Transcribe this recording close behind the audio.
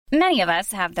Many of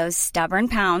us have those stubborn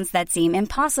pounds that seem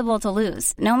impossible to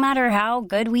lose, no matter how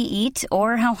good we eat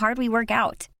or how hard we work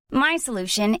out. My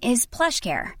solution is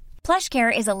PlushCare.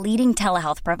 PlushCare is a leading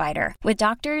telehealth provider with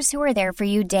doctors who are there for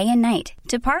you day and night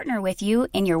to partner with you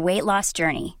in your weight loss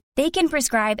journey. They can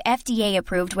prescribe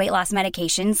FDA-approved weight loss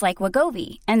medications like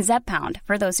Wegovy and Zepbound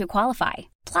for those who qualify.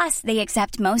 Plus, they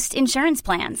accept most insurance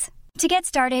plans. To get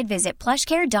started, visit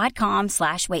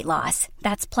plushcare.com/weightloss.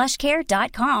 That's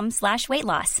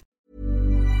plushcare.com/weightloss.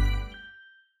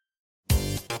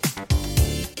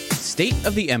 State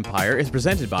of the Empire is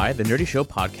presented by the Nerdy Show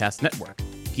Podcast Network,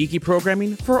 geeky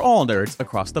programming for all nerds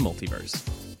across the multiverse.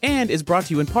 And is brought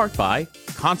to you in part by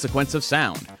Consequence of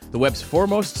Sound, the web's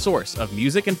foremost source of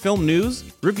music and film news,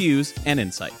 reviews, and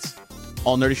insights.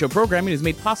 All Nerdy Show programming is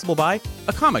made possible by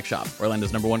A Comic Shop,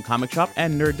 Orlando's #1 comic shop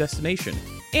and nerd destination,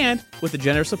 and with the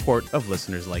generous support of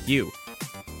listeners like you.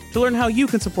 To learn how you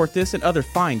can support this and other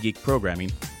fine geek programming,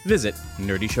 visit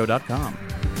nerdyshow.com.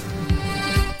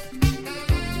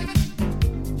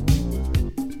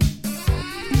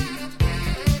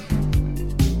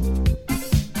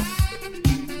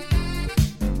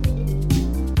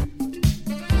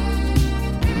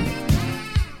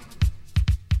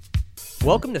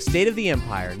 Welcome to State of the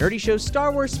Empire, Nerdy Show's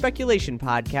Star Wars speculation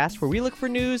podcast, where we look for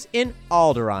news in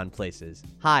Alderaan places.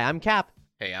 Hi, I'm Cap.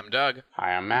 Hey, I'm Doug.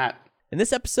 Hi, I'm Matt. And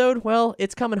this episode, well,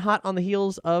 it's coming hot on the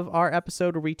heels of our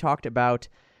episode where we talked about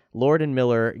Lord and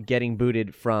Miller getting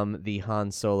booted from the Han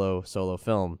Solo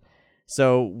film.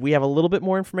 So we have a little bit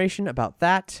more information about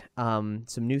that, some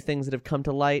new things that have come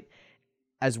to light,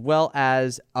 as well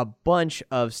as a bunch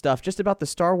of stuff just about the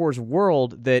Star Wars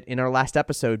world that in our last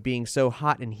episode being so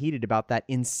hot and heated about that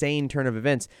insane turn of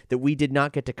events that we did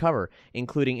not get to cover,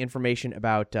 including information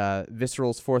about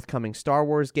Visceral's forthcoming Star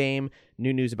Wars game,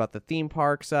 new news about the theme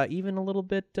parks, even a little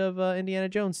bit of Indiana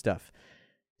Jones stuff.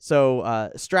 So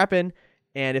strap in,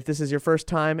 and if this is your first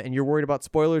time and you're worried about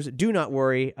spoilers, do not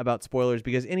worry about spoilers,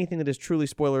 because anything that is truly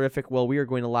spoilerific, well, we are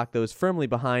going to lock those firmly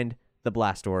behind the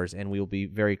blast doors, and we will be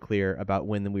very clear about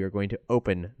when we are going to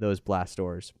open those blast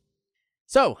doors.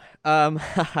 So,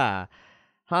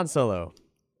 Han Solo.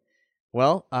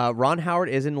 Well, Ron Howard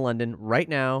is in London right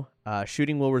now.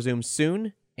 Shooting will resume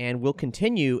soon, and will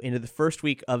continue into the first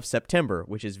week of September,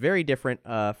 which is very different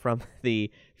from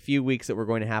the few weeks that were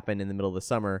going to happen in the middle of the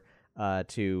summer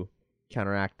to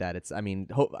counteract that.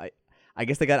 I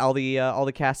guess they got all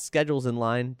the cast schedules in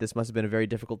line. This must have been a very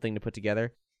difficult thing to put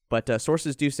together. But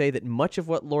sources do say that much of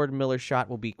what Lord Miller shot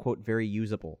will be, quote, very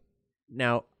usable.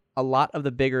 Now, a lot of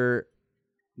the bigger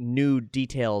new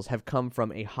details have come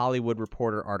from a Hollywood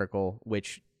Reporter article,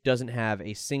 which doesn't have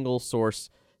a single source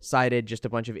cited, just a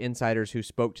bunch of insiders who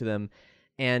spoke to them.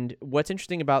 And what's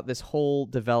interesting about this whole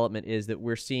development is that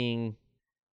we're seeing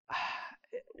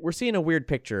a weird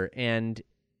picture, and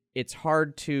it's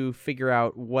hard to figure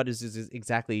out what is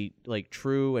exactly like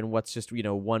true and what's just,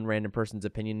 one random person's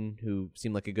opinion who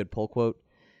seemed like a good pull quote.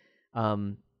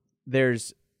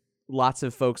 There's lots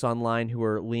of folks online who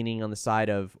are leaning on the side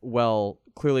of, well,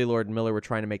 clearly Lord and Miller were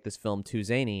trying to make this film too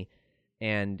zany.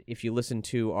 And if you listen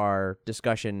to our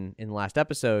discussion in the last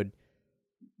episode,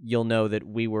 you'll know that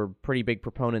we were pretty big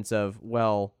proponents of,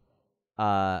 well,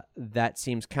 that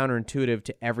seems counterintuitive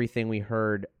to everything we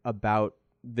heard about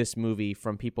this movie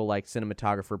from people like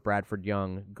cinematographer Bradford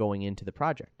Young going into the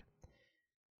project.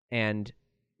 And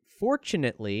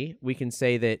fortunately, we can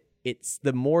say that it's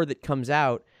the more that comes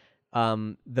out,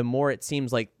 the more it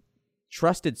seems like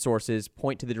trusted sources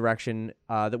point to the direction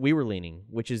that we were leaning,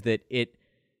 which is that it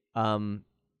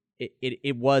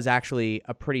was actually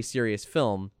a pretty serious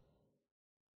film.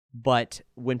 But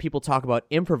when people talk about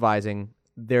improvising,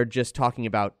 they're just talking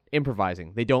about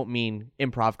improvising. They don't mean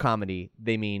improv comedy.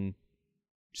 They mean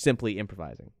simply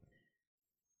improvising.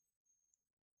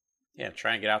 Yeah,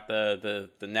 try and get out the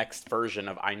next version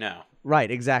of I know.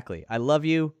 Right, exactly. I love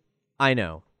you, I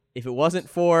know. If it wasn't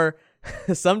for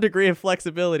some degree of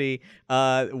flexibility,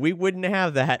 we wouldn't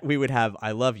have that. We would have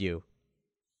I love you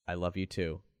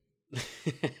too.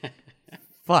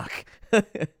 Fuck.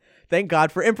 Thank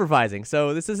God for improvising.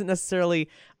 So this isn't necessarily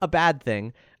a bad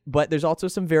thing, but there's also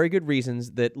some very good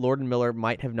reasons that Lord and Miller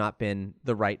might have not been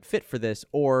the right fit for this,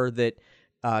 or that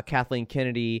Kathleen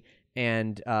Kennedy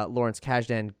and Lawrence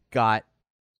Kasdan got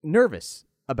nervous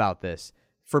about this,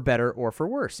 for better or for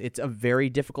worse. It's a very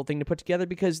difficult thing to put together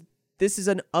because this is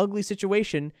an ugly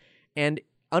situation, and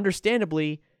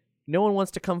understandably, no one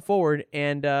wants to come forward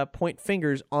and point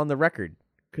fingers on the record,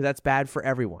 because that's bad for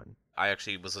everyone. I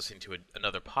actually was listening to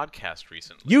another podcast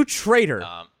recently. You traitor!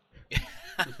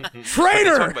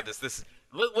 Traitor! Talking about this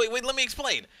Wait, let me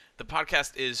explain. The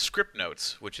podcast is Script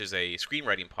Notes, which is a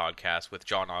screenwriting podcast with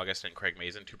John August and Craig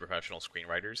Mazin, two professional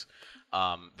screenwriters.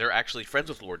 They're actually friends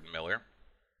with Lord and Miller,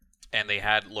 and they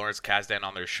had Lawrence Kasdan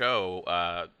on their show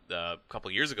a couple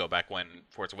of years ago, back when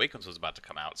Force Awakens was about to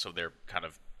come out, so they're kind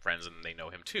of friends and they know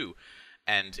him too.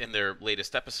 And in their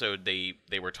latest episode,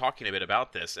 they were talking a bit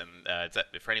about this, and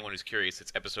for anyone who's curious,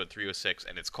 it's episode 306,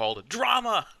 and it's called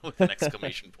Drama! With an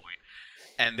exclamation point.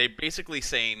 And they're basically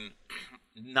saying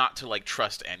not to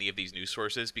trust any of these news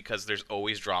sources, because there's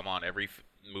always drama on every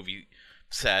movie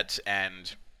set,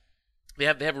 and they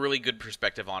have a really good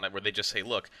perspective on it, where they just say,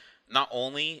 look, not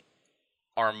only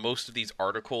are most of these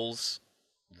articles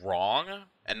wrong,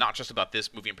 and not just about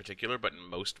this movie in particular, but in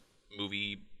most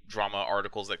movie drama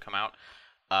articles that come out,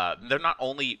 they're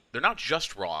not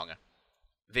just wrong,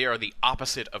 they are the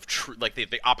opposite of true,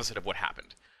 the opposite of what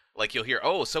happened. You'll hear,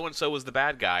 oh, so-and-so was the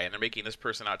bad guy, and they're making this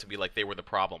person out to be like they were the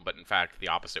problem, but in fact, the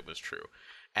opposite was true.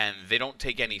 And they don't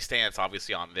take any stance,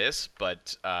 obviously, on this,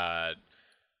 but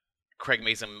Craig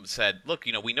Mazin said, look,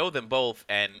 we know them both,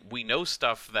 and we know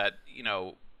stuff that,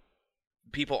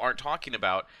 people aren't talking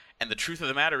about, and the truth of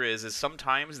the matter is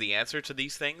sometimes the answer to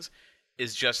these things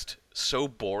is just so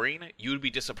boring, you would be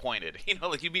disappointed.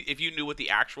 If you knew what the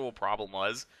actual problem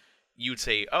was, you'd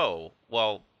say, oh,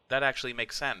 well, that actually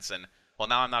makes sense, and well,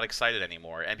 now I'm not excited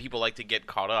anymore. And people like to get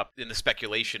caught up in the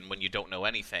speculation when you don't know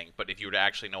anything. But if you were to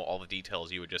actually know all the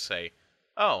details, you would just say,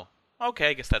 oh, okay,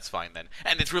 I guess that's fine then.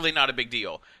 And it's really not a big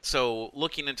deal. So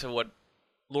looking into what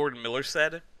Lord and Miller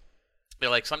said,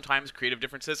 they're sometimes creative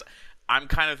differences. I'm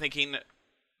kind of thinking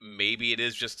maybe it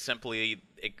is just simply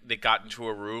they got into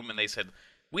a room and they said,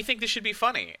 we think this should be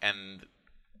funny. And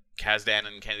Kasdan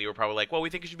and Kennedy were probably like, well,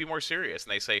 we think it should be more serious.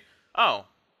 And they say, oh,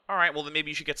 all right, well, then maybe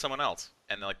you should get someone else.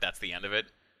 And that's the end of it.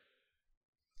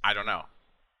 I don't know.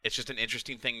 It's just an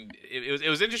interesting thing. It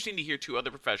was interesting to hear two other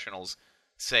professionals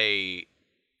say,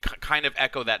 kind of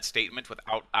echo that statement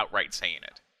without outright saying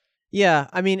it. Yeah,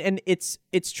 I mean, and it's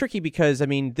tricky because, I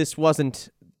mean, this wasn't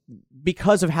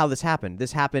because of how this happened.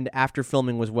 This happened after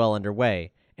filming was well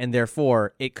underway, and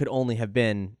therefore it could only have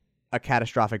been a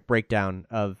catastrophic breakdown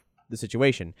of the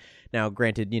situation. Now,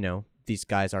 granted, these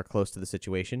guys are close to the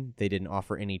situation. They didn't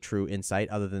offer any true insight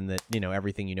other than that,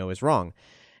 everything is wrong.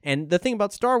 And the thing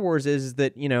about Star Wars is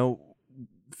that,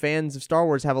 fans of Star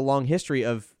Wars have a long history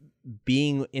of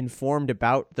being informed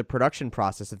about the production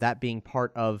process, of that being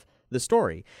part of the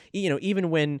story. Even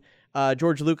when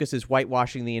George Lucas is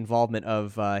whitewashing the involvement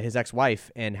of his ex-wife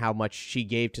and how much she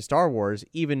gave to Star Wars,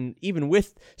 even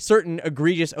with certain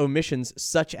egregious omissions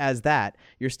such as that,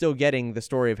 you're still getting the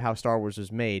story of how Star Wars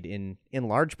was made in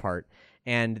large part,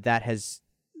 and that has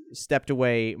stepped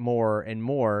away more and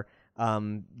more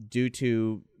due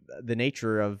to the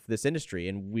nature of this industry.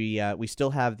 And we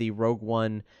still have the Rogue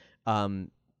One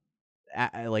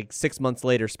 6 months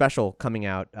later special coming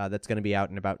out that's going to be out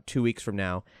in about 2 weeks from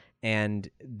now. And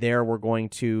there we're going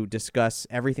to discuss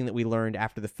everything that we learned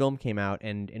after the film came out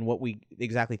and what we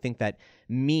exactly think that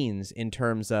means in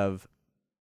terms of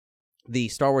the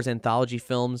Star Wars anthology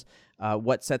films,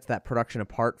 what sets that production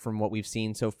apart from what we've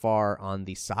seen so far on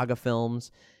the saga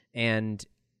films, and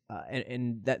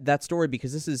that story,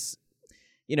 because this is,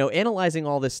 analyzing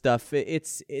all this stuff,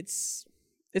 it's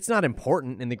not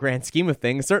important in the grand scheme of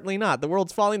things. Certainly not. The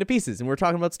world's falling to pieces, and we're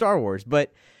talking about Star Wars,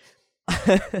 but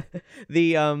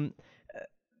we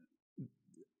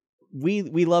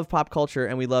love pop culture,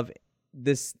 and we love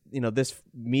this this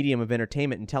medium of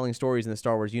entertainment and telling stories in the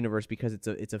Star Wars universe, because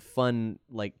it's a fun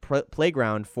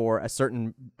playground for a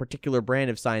certain particular brand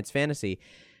of science fantasy,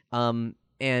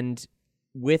 and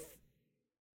with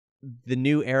the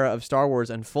new era of Star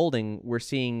Wars unfolding, we're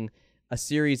seeing a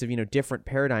series of different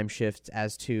paradigm shifts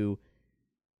as to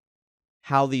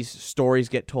how these stories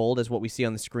get told as what we see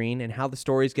on the screen, and how the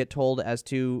stories get told as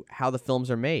to how the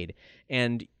films are made.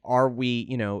 And are we,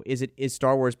 is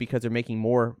Star Wars, because they're making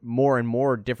more and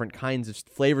more different kinds of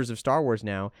flavors of Star Wars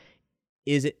now,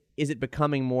 is it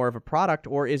becoming more of a product,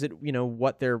 or is it,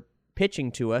 what they're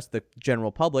pitching to us, the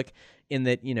general public, in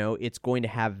that, it's going to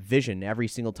have vision every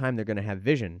single time they're going to have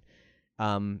vision.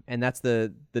 And that's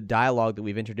the dialogue that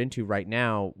we've entered into right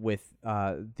now with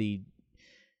the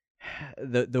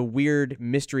weird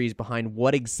mysteries behind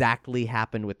what exactly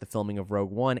happened with the filming of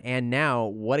Rogue One, and now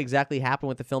what exactly happened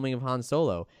with the filming of Han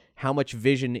Solo. How much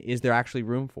vision is there actually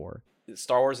room for?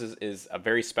 Star Wars is a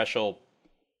very special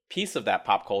piece of that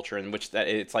pop culture, in which that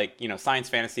it's science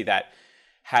fantasy that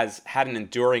has had an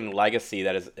enduring legacy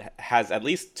that has at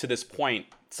least to this point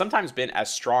sometimes been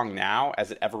as strong now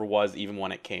as it ever was even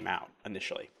when it came out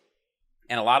initially.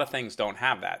 And a lot of things don't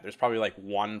have that. There's probably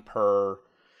one per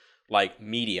like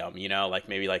medium, you know, like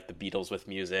maybe like the Beatles with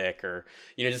music, or,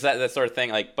 you know, just that sort of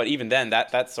thing. Like, but even then,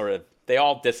 that sort of, they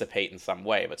all dissipate in some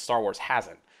way, but Star Wars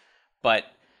hasn't. But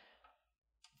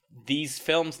these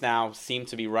films now seem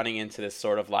to be running into this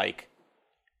sort of like,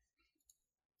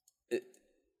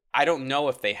 I don't know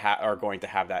if they are going to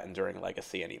have that enduring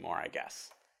legacy anymore, I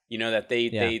guess. You know, that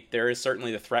there is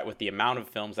certainly the threat with the amount of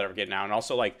films that are getting out, and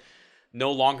also like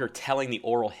no longer telling the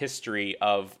oral history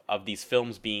of these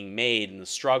films being made and the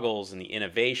struggles and the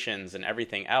innovations and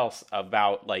everything else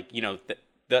about, like, you know,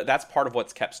 that's part of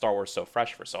what's kept Star Wars so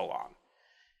fresh for so long.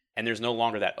 And there's no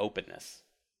longer that openness.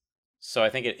 So I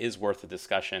think it is worth the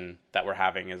discussion that we're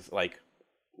having, is like,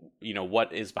 you know,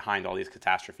 what is behind all these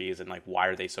catastrophes, and like, why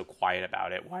are they so quiet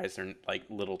about it? Why is there like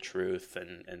little truth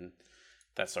and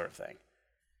that sort of thing?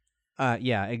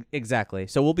 Exactly.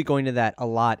 So we'll be going to that a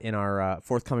lot in our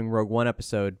forthcoming Rogue One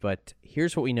episode, but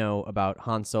here's what we know about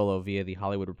Han Solo via the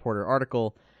Hollywood Reporter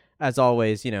article. As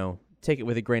always, you know, take it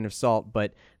with a grain of salt,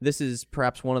 but this is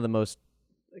perhaps one of the most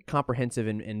comprehensive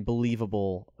and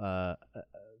believable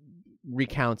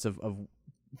recounts of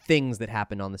things that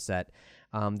happened on the set.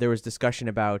 There was discussion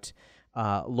about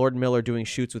Lord Miller doing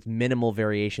shoots with minimal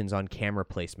variations on camera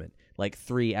placement, like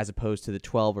 3 as opposed to the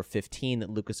 12 or 15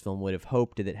 that Lucasfilm would have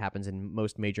hoped that happens in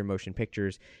most major motion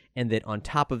pictures, and that on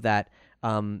top of that,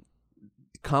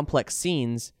 complex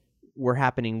scenes were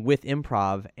happening with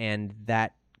improv, and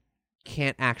that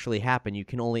can't actually happen. You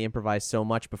can only improvise so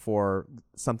much before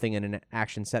something in an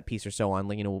action set piece or so on,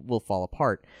 you know, will fall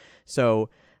apart. So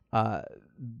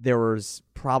there was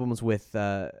problems with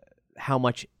how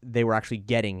much they were actually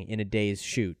getting in a day's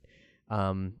shoot.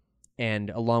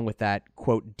 And along with that,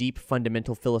 quote, deep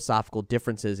fundamental philosophical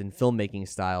differences in filmmaking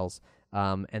styles.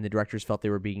 And the directors felt they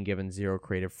were being given zero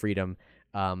creative freedom.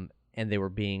 And they were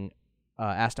being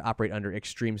asked to operate under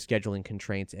extreme scheduling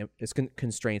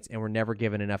constraints and were never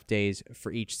given enough days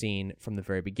for each scene from the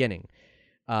very beginning.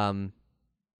 You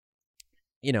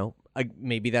know,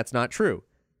 maybe that's not true.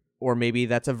 Or maybe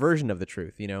that's a version of the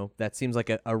truth, you know? That seems like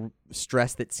a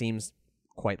stress that seems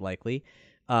quite likely.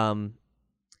 And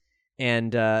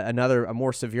a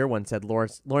more severe one said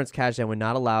Lawrence Kasdan would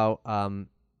not allow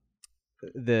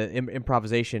the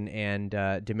improvisation, and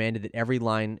demanded that every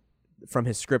line from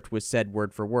his script was said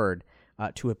word for word.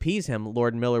 To appease him,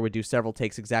 Lord Miller would do several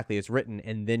takes exactly as written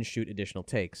and then shoot additional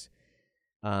takes.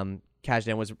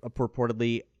 Kasdan was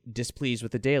purportedly displeased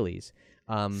with the dailies.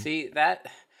 See, that...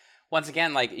 Once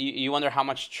again, like, you wonder how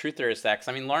much truth there is to that. Because,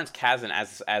 I mean, Lawrence Kasdan,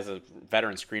 as a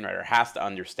veteran screenwriter, has to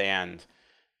understand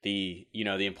the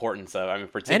importance of, I mean,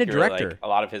 particularly, like, a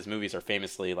lot of his movies are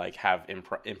famously, like, have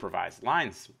improvised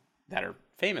lines that are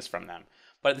famous from them.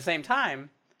 But at the same time,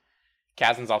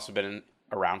 Kasdan's also been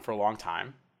around for a long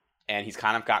time, and he's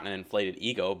kind of gotten an inflated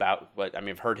ego about what, I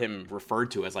mean, I've heard him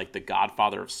referred to as, like, the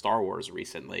godfather of Star Wars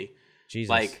recently. Jesus.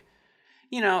 Like,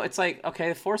 you know, it's like, okay,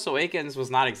 The Force Awakens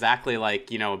was not exactly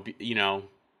like, you know,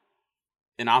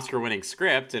 an Oscar-winning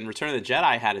script, and Return of the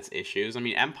Jedi had its issues. I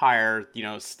mean, Empire, you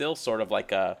know, still sort of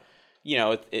like a, you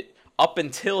know, it up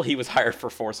until he was hired for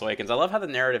Force Awakens. I love how the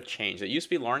narrative changed. It used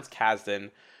to be Lawrence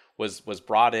Kasdan was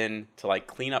brought in to like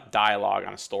clean up dialogue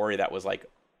on a story that was like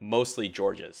mostly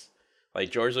George's.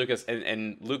 Like George Lucas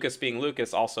and Lucas being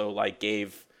Lucas also like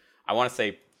gave, I want to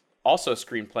say, also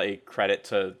screenplay credit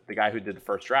to the guy who did the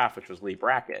first draft, which was Lee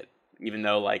Brackett, even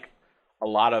though like a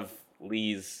lot of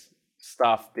Lee's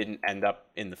stuff didn't end up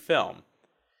in the film.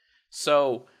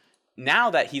 So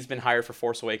now that he's been hired for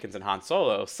Force Awakens and Han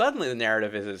Solo, suddenly the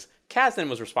narrative is Kasdan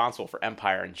was responsible for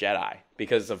Empire and Jedi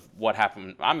because of what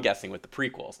happened, I'm guessing, with the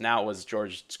prequels. Now it was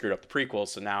George screwed up the prequels,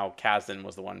 so now Kasdan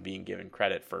was the one being given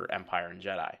credit for Empire and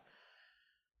Jedi.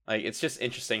 Like, it's just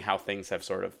interesting how things have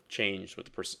sort of changed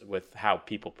with how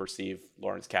people perceive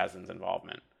Lawrence Kasdan's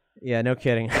involvement. Yeah, no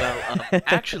kidding. Well,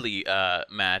 actually,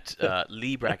 Matt,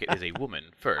 Lee Brackett is a woman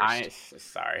first.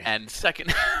 Sorry. And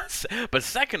second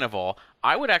of all,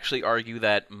 I would actually argue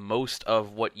that most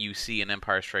of what you see in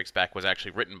Empire Strikes Back was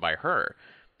actually written by her.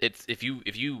 It's if you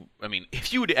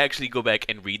would actually go back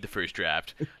and read the first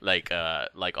draft, like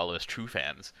all of us true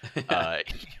fans,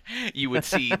 you would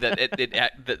see that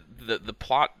the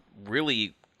plot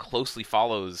really closely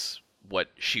follows what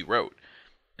she wrote.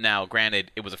 Now,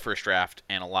 granted, it was a first draft,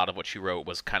 and a lot of what she wrote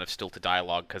was kind of stilted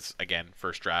dialogue because, again,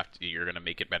 first draft, you're going to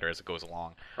make it better as it goes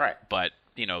along. Right. But,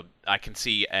 you know, I can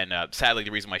see, and sadly,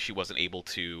 the reason why she wasn't able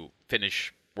to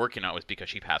finish working on it was because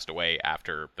she passed away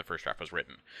after the first draft was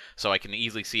written. So I can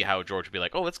easily see how George would be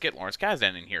like, oh, let's get Lawrence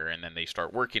Kasdan in here, and then they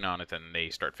start working on it, and they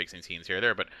start fixing scenes here or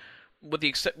there. But with the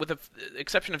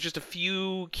exception of just a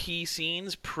few key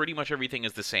scenes, pretty much everything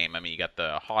is the same. I mean, you got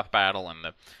the Hoth battle, and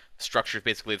the structure is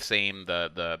basically the same.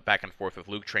 The back and forth with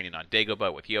Luke training on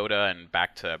Dagobah with Yoda, and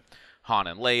back to Han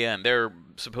and Leia and their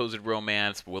supposed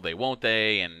romance, will they, won't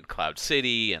they, and Cloud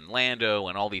City and Lando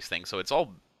and all these things. So it's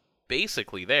all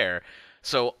basically there.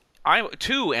 So I,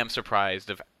 too, am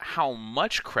surprised of how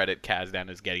much credit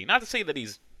Kasdan is getting. Not to say that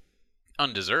he's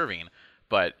undeserving,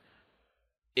 but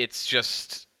it's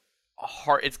just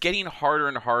hard. It's getting harder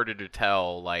and harder to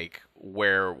tell, like,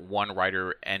 where one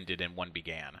writer ended and one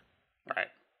began. Right.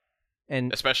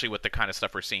 And especially with the kind of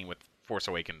stuff we're seeing with Force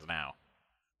Awakens now.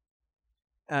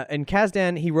 And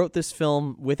Kasdan, he wrote this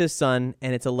film with his son,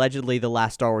 and it's allegedly the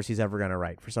last Star Wars he's ever going to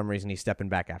write. For some reason, he's stepping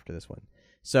back after this one.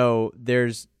 So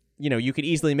there's, you could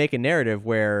easily make a narrative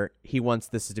where he wants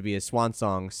this to be his swan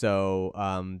song,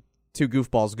 so two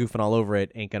goofballs goofing all over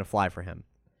it ain't going to fly for him.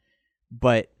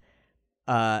 But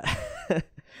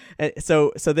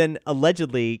so then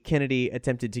allegedly Kennedy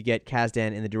attempted to get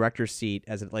Kasdan in the director's seat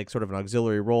as sort of an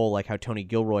auxiliary role, like how Tony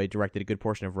Gilroy directed a good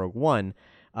portion of Rogue One.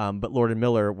 But Lord and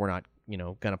Miller were not,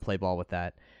 going to play ball with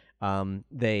that.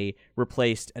 They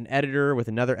replaced an editor with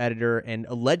another editor and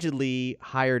allegedly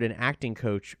hired an acting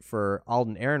coach for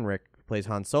Alden Ehrenreich, who plays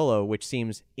Han Solo, which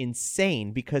seems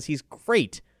insane because he's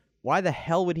great. Why the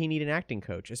hell would he need an acting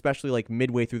coach, especially like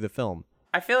midway through the film?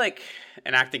 I feel like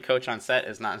an acting coach on set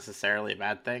is not necessarily a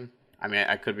bad thing. I mean,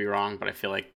 I could be wrong, but I feel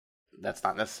like that's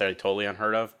not necessarily totally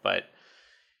unheard of. But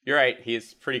you're right,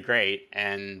 he's pretty great.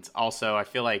 And also, I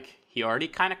feel like he already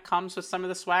kind of comes with some of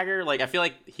the swagger. Like, I feel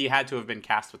like he had to have been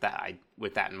cast with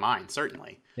that in mind,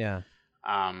 certainly. Yeah.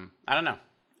 I don't know.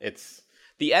 It's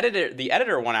the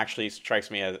editor one actually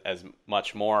strikes me as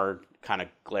much more kind of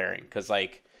glaring because,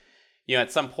 like,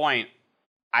 at some point,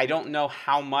 I don't know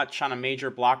how much on a major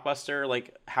blockbuster,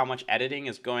 like how much editing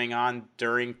is going on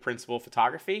during principal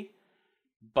photography,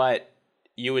 but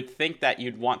you would think that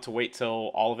you'd want to wait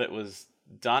till all of it was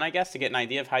done, I guess, to get an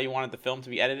idea of how you wanted the film to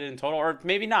be edited in total, or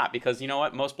maybe not, because you know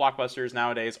what, most blockbusters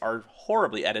nowadays are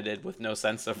horribly edited with no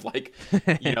sense of like,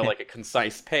 like a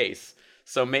concise pace.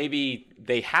 So maybe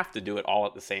they have to do it all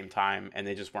at the same time, and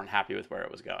they just weren't happy with where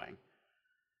it was going.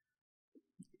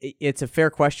 It's a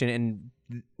fair question, and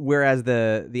whereas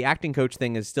the acting coach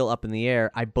thing is still up in the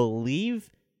air, I believe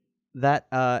that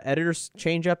editor's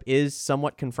change-up is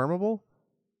somewhat confirmable.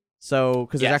 So,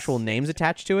 because there's actual names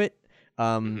attached to it.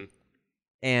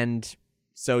 And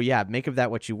so, yeah, make of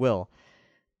that what you will.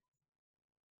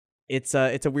 It's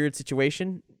a weird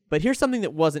situation, but here's something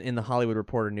that wasn't in the Hollywood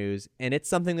Reporter news, and it's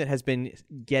something that has been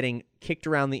getting kicked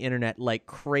around the internet like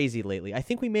crazy lately. I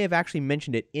think we may have actually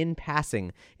mentioned it in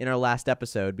passing in our last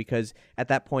episode, because at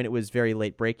that point it was very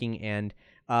late breaking, and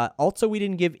also we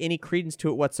didn't give any credence to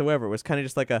it whatsoever. It was kind of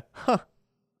just like a,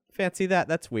 fancy that,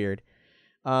 that's weird.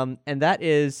 And that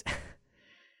is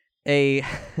a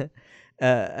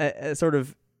sort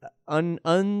of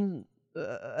an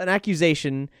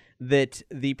accusation that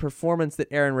the performance that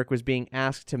Ehrenreich was being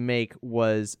asked to make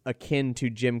was akin to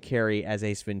Jim Carrey as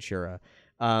Ace Ventura.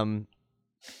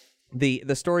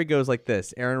 The story goes like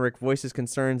this. Ehrenreich voices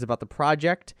concerns about the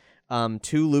project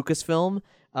to Lucasfilm.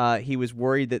 He was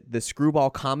worried that the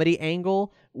screwball comedy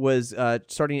angle was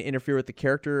starting to interfere with the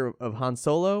character of Han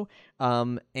Solo,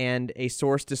 and a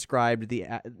source described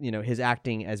his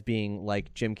acting as being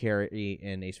like Jim Carrey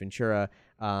in Ace Ventura,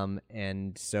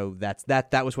 and so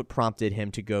that was what prompted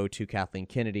him to go to Kathleen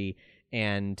Kennedy,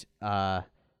 and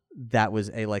that was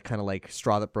a kind of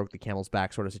straw that broke the camel's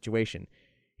back sort of situation.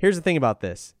 Here's the thing about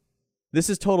this. This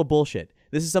is total bullshit.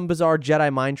 This is some bizarre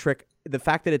Jedi mind trick. The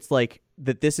fact that it's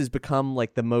that this has become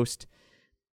the most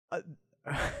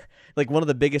one of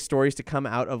the biggest stories to come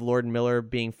out of Lord and Miller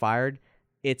being fired,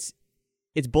 it's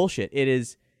bullshit. It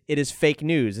is fake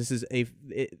news. This is a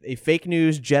fake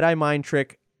news Jedi mind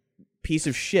trick piece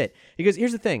of shit. Because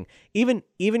here's the thing,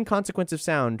 even Consequence of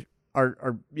Sound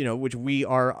are which we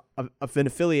are an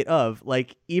affiliate of,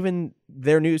 even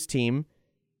their news team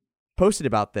posted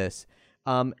about this.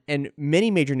 And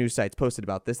many major news sites posted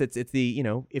about this. It's the,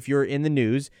 if you're in the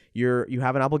news, you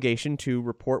have an obligation to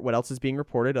report what else is being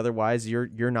reported. Otherwise,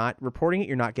 you're not reporting it.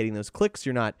 You're not getting those clicks.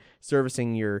 You're not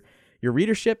servicing your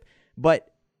readership.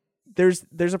 But there's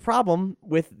a problem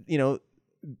with,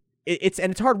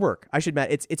 it's hard work. I should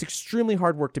admit, it's extremely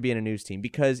hard work to be in a news team,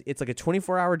 because it's like a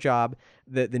 24-hour job.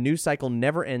 The news cycle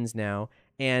never ends now,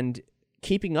 and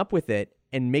keeping up with it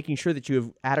and making sure that you have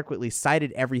adequately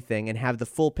cited everything and have the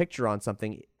full picture on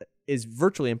something is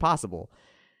virtually impossible.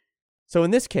 So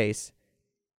in this case,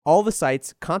 all the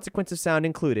sites, Consequence of Sound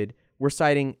included, were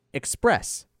citing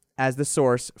Express as the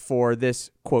source for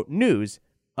this, quote, news,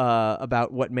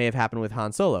 about what may have happened with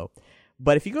Han Solo.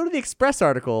 But if you go to the Express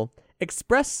article,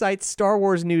 Express cites Star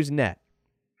Wars News Net.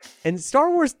 And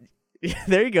Star Wars...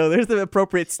 there you go. There's the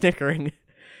appropriate snickering.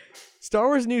 Star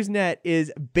Wars News Net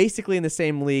is basically in the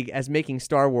same league as Making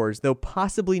Star Wars, though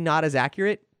possibly not as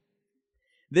accurate.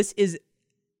 This is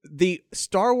the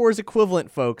Star Wars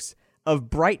equivalent, folks, of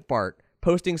Breitbart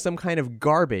posting some kind of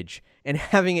garbage and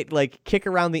having it like kick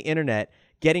around the internet,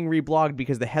 getting reblogged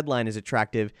because the headline is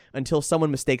attractive until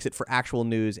someone mistakes it for actual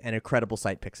news and a credible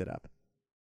site picks it up.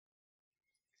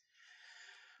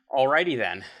 Alrighty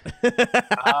then.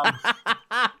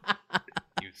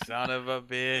 You son of a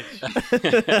bitch.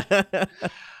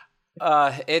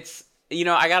 It's,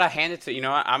 I gotta hand it to,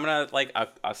 I'm gonna like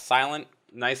a silent,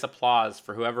 nice applause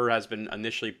for whoever has been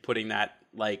initially putting that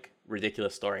like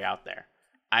ridiculous story out there.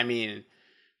 I mean,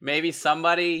 maybe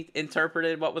somebody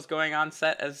interpreted what was going on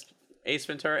set as Ace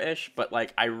Ventura-ish, but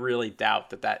like I really doubt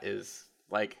that is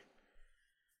like,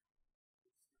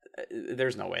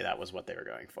 there's no way that was what they were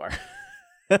going for.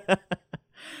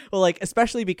 Well, like,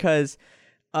 especially because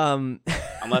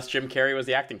unless Jim Carrey was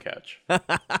the acting coach.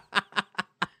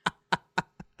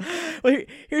 Well,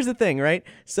 here's the thing, right?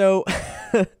 So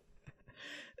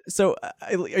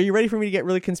are you ready for me to get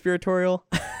really conspiratorial?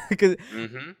 Because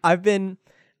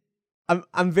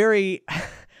I'm very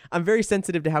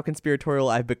sensitive to how conspiratorial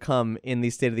I've become in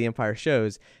these State of the Empire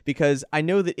shows, because I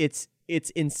know that it's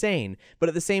insane, but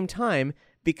at the same time,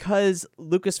 because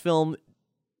Lucasfilm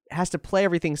has to play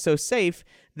everything so safe,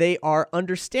 they are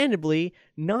understandably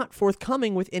not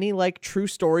forthcoming with any like true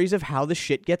stories of how the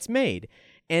shit gets made.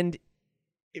 And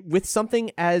with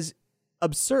something as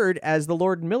absurd as the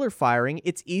Lord Miller firing,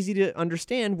 it's easy to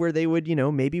understand where they would,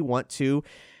 maybe want to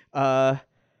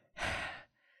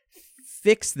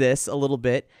fix this a little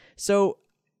bit. So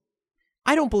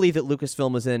I don't believe that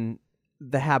Lucasfilm is in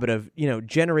the habit of,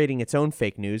 generating its own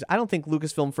fake news. I don't think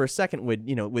Lucasfilm for a second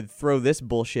would throw this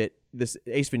bullshit, this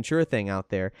Ace Ventura thing out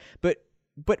there. But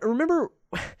remember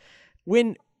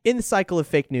when in the cycle of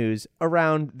fake news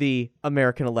around the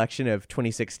American election of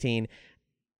 2016,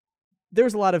 there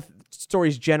was a lot of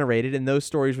stories generated, and those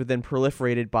stories were then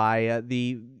proliferated by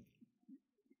the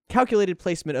calculated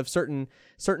placement of certain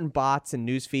bots and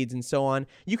news feeds and so on.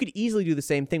 You could easily do the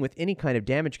same thing with any kind of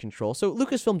damage control. So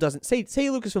Lucasfilm doesn't say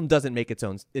Lucasfilm doesn't make its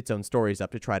own stories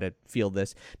up to try to field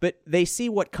this, but they see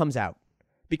what comes out,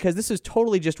 because this is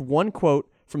totally just one quote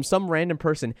from some random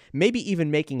person, maybe even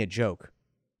making a joke,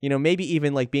 maybe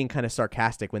even like being kind of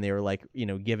sarcastic when they were like,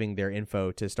 giving their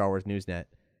info to Star Wars Newsnet,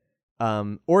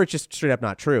 or it's just straight up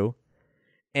not true.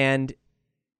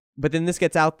 But then this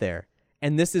gets out there.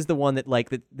 And this is the one that like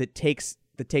that takes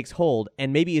hold,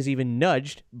 and maybe is even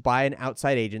nudged by an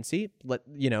outside agency,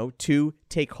 to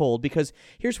take hold. Because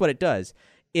here's what it does: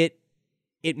 it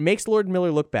makes Lord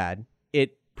Miller look bad.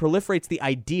 It proliferates the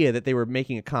idea that they were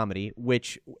making a comedy,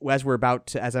 which, as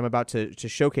I'm about to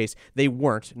showcase, they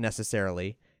weren't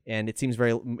necessarily, and it seems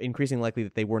very increasingly likely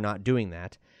that they were not doing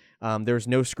that. There's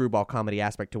no screwball comedy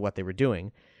aspect to what they were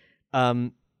doing.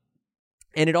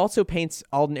 And it also paints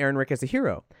Alden Ehrenreich as a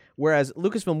hero, whereas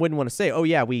Lucasfilm wouldn't want to say, oh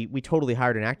yeah, we totally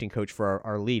hired an acting coach for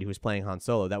our lead who was playing Han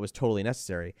Solo. That was totally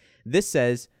necessary. This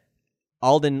says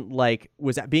Alden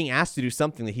was being asked to do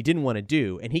something that he didn't want to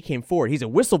do, and he came forward. He's a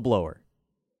whistleblower.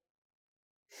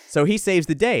 So he saves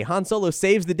the day. Han Solo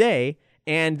saves the day,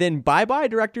 and then bye-bye,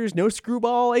 directors. No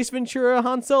screwball Ace Ventura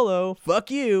Han Solo.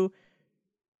 Fuck you.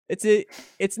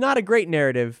 It's not a great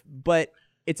narrative, but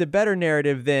it's a better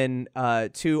narrative than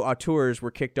two auteurs were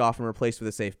kicked off and replaced with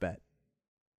a safe bet.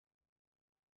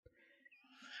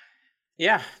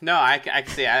 Yeah, no, I can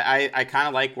see. I kind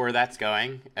of like where that's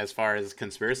going as far as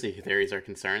conspiracy theories are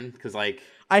concerned, because I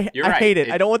hate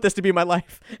it. I don't want this to be my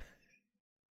life.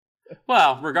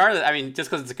 Well, regardless, I mean, just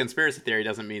because it's a conspiracy theory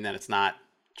doesn't mean that it's not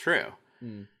true.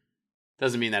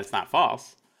 Doesn't mean that it's not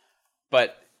false.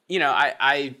 But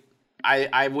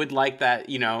I would like that,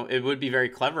 it would be very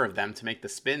clever of them to make the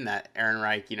spin that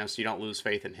Ehrenreich, so you don't lose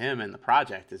faith in him and the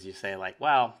project, as you say, like,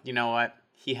 well, you know what?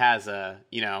 He has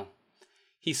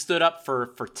he stood up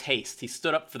for taste. He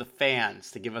stood up for the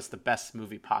fans to give us the best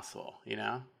movie possible,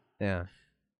 Yeah.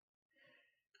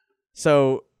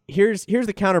 So here's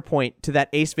the counterpoint to that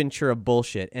Ace Ventura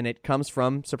bullshit, and it comes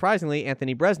from, surprisingly,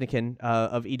 Anthony Breznican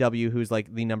of EW, who's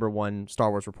like the #1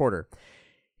 Star Wars reporter.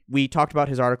 We talked about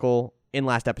his article in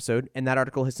last episode, and that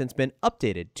article has since been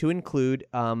updated to include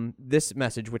this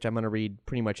message, which I'm going to read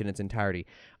pretty much in its entirety.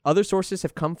 Other sources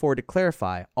have come forward to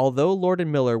clarify, although Lord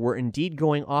and Miller were indeed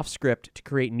going off script to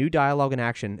create new dialogue and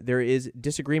action, there is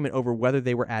disagreement over whether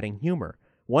they were adding humor.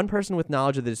 One person with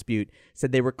knowledge of the dispute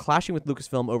said they were clashing with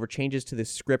Lucasfilm over changes to the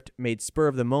script made spur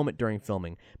of the moment during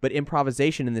filming, but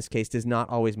improvisation in this case does not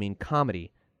always mean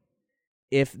comedy.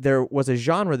 If there was a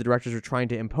genre the directors were trying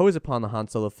to impose upon the Han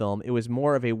Solo film, it was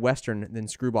more of a Western than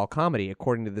screwball comedy,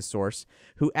 according to the source,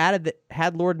 who added that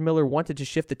had Lord Miller wanted to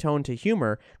shift the tone to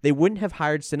humor, they wouldn't have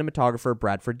hired cinematographer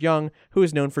Bradford Young, who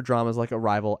is known for dramas like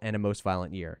Arrival and A Most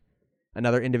Violent Year.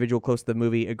 Another individual close to the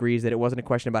movie agrees that it wasn't a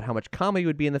question about how much comedy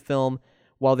would be in the film.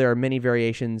 While there are many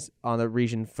variations on the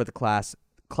reason for the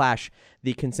clash,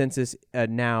 the consensus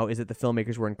now is that the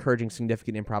filmmakers were encouraging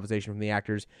significant improvisation from the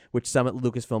actors, which some at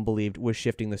Lucasfilm believed was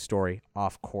shifting the story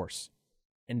off course.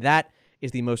 And that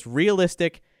is the most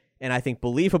realistic and I think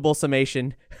believable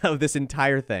summation of this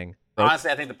entire thing.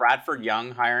 Honestly, I think the Bradford Young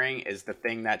hiring is the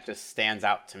thing that just stands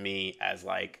out to me as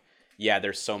like, yeah,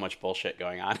 there's so much bullshit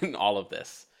going on in all of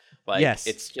this. Like, yes.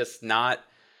 It's just not,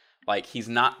 like, he's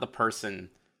not the person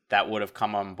that would have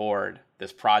come on board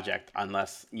this project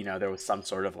unless, you know, there was some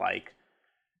sort of, like,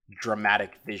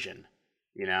 dramatic vision,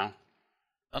 you know?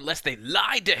 Unless they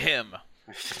lied to him.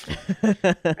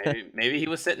 maybe he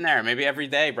was sitting there. Maybe every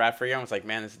day Bradford Young was like,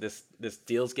 man, this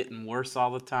deal's getting worse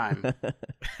all the time.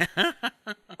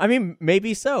 I mean,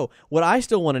 maybe so. What I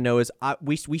still want to know is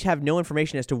we have no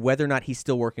information as to whether or not he's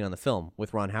still working on the film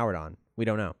with Ron Howard on. We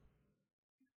don't know.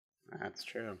 That's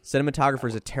true. Cinematographer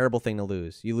is a terrible thing to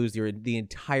lose. You lose the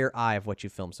entire eye of what you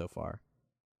filmed so far.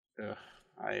 Ugh,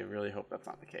 I really hope that's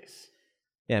not the case.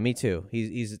 Yeah, me too.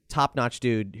 He's a top-notch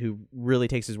dude who really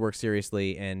takes his work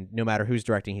seriously, and no matter who's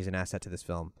directing, he's an asset to this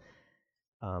film.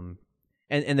 And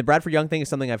the Bradford Young thing is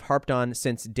something I've harped on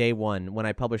since day one when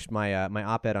I published my my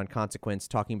op-ed on Consequence,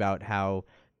 talking about how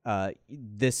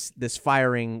this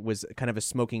firing was kind of a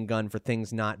smoking gun for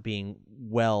things not being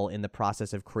well in the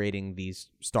process of creating these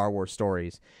Star Wars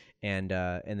stories, and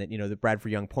that, you know, that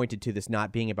Bradford Young pointed to this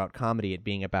not being about comedy, it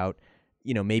being about,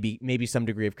 you know, maybe some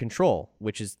degree of control,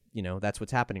 which is, you know, that's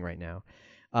what's happening right now.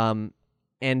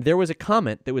 And there was a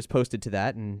comment that was posted to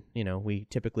that, and, you know, we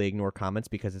typically ignore comments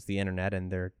because it's the internet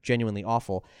and they're genuinely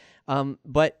awful.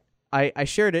 But I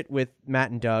shared it with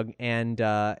Matt and Doug, and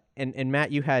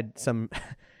Matt, you had some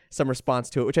some response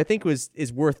to it, which I think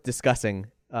is worth discussing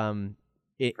in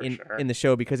the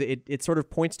show, because it sort of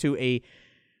points to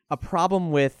a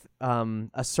problem with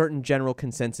a certain general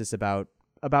consensus about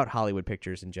Hollywood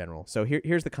pictures in general. So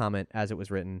here's the comment as it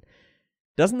was written.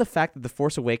 Doesn't the fact that The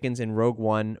Force Awakens and Rogue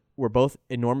One were both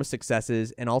enormous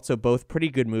successes and also both pretty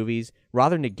good movies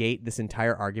rather negate this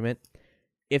entire argument?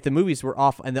 If the movies were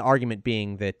off, and the argument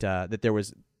being that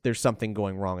there's something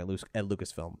going wrong at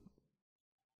Lucasfilm.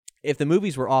 If the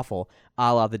movies were awful,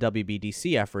 a la the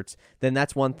WBDC efforts, then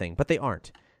that's one thing, but they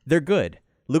aren't. They're good.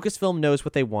 Lucasfilm knows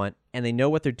what they want, and they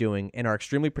know what they're doing, and are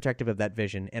extremely protective of that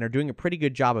vision, and are doing a pretty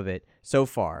good job of it so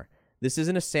far. This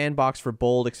isn't a sandbox for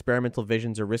bold, experimental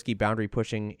visions or risky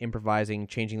boundary-pushing, improvising,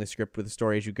 changing the script with the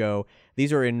story as you go.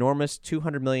 These are enormous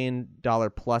 $200 million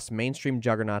plus mainstream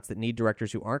juggernauts that need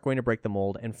directors who aren't going to break the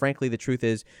mold, and frankly, the truth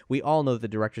is, we all know that the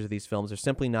directors of these films are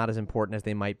simply not as important as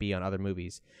they might be on other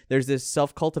movies. There's this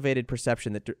self-cultivated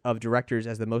perception of directors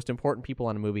as the most important people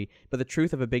on a movie, but the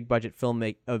truth of big-budget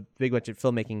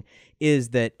filmmaking is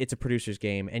that it's a producer's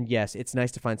game, and yes, it's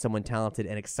nice to find someone talented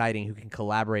and exciting who can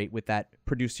collaborate with that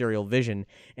producerial vision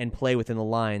and play within the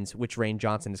lines, which Rian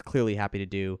Johnson is clearly happy to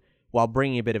do, while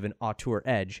bringing a bit of an auteur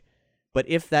edge. But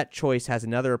if that choice has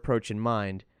another approach in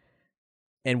mind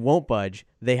and won't budge,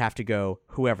 they have to go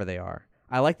whoever they are.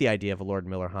 I like the idea of a Lord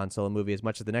Miller Han Solo movie as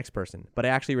much as the next person, but I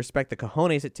actually respect the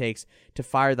cojones it takes to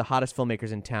fire the hottest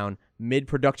filmmakers in town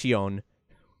mid-production,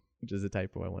 which is a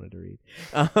typo I wanted to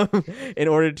read, in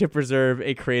order to preserve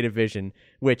a creative vision,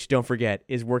 which, don't forget,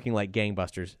 is working like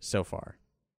gangbusters so far.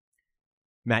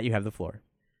 Matt, you have the floor.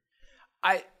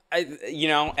 I you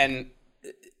know, and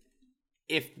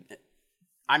if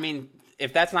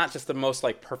that's not just the most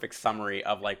like perfect summary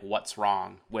of like what's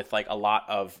wrong with like a lot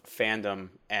of fandom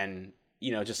and,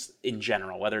 you know, just in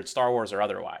general, whether it's Star Wars or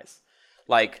otherwise,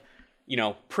 like, you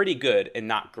know, pretty good and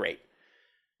not great.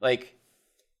 Like,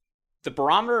 the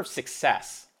barometer of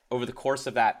success over the course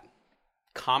of that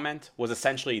comment was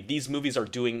essentially, these movies are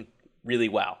doing really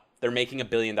well. They're making $1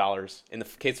 billion. In the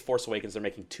case of Force Awakens, they're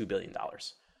making $2 billion.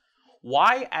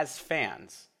 Why, as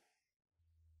fans,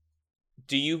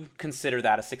 do you consider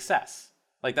that a success?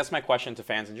 Like, that's my question to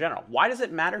fans in general. Why does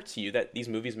it matter to you that these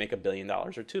movies make $1 billion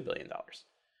or $2 billion?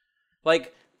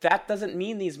 Like, that doesn't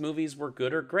mean these movies were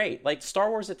good or great. Like, Star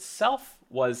Wars itself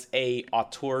was a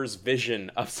auteur's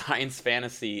vision of science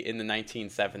fantasy in the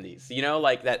 1970s. You know,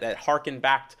 like that harkened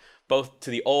back both to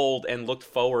the old and looked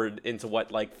forward into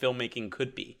what like filmmaking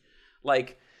could be.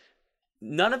 Like,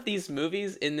 none of these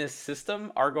movies in this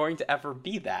system are going to ever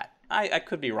be that. I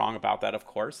could be wrong about that, of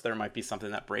course. There might be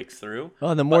something that breaks through.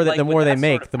 Well, the more the more they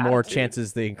make, sort of the more attitude,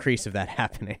 chances the increase of that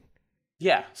happening.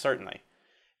 Yeah, certainly.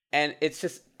 And it's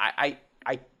just I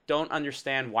don't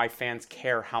understand why fans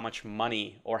care how much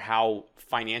money or how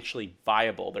financially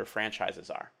viable their franchises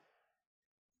are.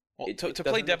 Well, to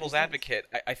play devil's advocate,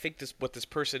 I think what this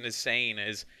person is saying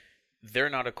is they're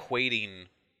not equating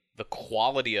the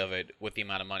quality of it with the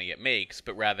amount of money it makes,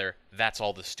 but rather that's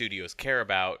all the studios care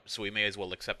about, so we may as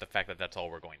well accept the fact that that's all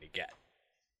we're going to get.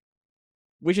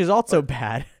 Which is also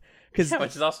bad. Yeah,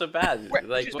 which is also bad. Right,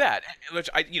 which is bad. Which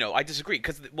I disagree,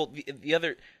 because the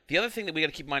other thing that we got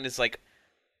to keep in mind is, like,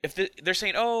 if they're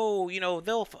saying, oh,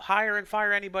 they'll hire and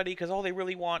fire anybody because all they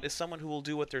really want is someone who will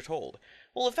do what they're told.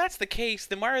 Well, if that's the case,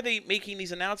 then why are they making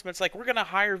these announcements like, we're going to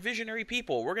hire visionary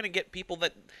people, we're going to get people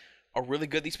that are really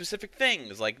good at these specific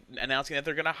things, like announcing that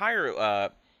they're going to hire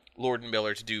Lord and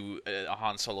Miller to do a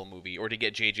Han Solo movie, or to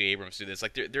get J.J. Abrams to do this.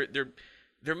 Like,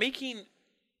 they're making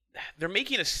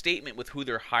a statement with who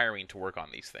they're hiring to work on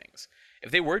these things.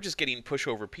 If they were just getting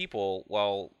pushover people,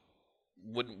 well,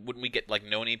 wouldn't we get, like,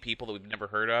 no-name people that we've never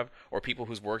heard of, or people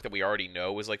whose work that we already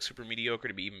know is, like, super mediocre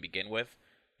to even begin with?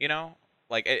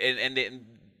 Like, and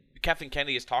Kathleen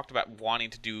Kennedy has talked about wanting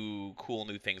to do cool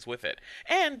new things with it,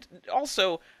 and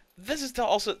also. This is to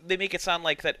also, they make it sound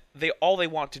like that all they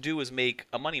want to do is make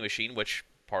a money machine, which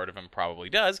part of them probably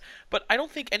does, but I don't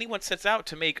think anyone sets out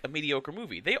to make a mediocre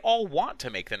movie. They all want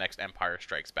to make the next Empire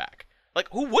Strikes Back. Like,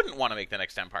 who wouldn't want to make the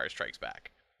next Empire Strikes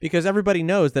Back? Because everybody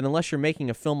knows that unless you're making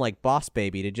a film like Boss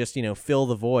Baby to just, fill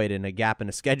the void and a gap in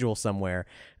a schedule somewhere,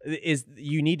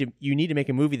 you need to make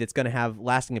a movie that's going to have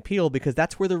lasting appeal, because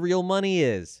that's where the real money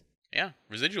is. Yeah,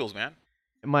 residuals, man.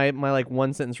 My like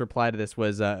one sentence reply to this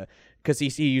was, because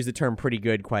he used the term pretty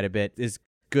good quite a bit, is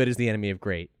good is the enemy of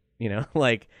great.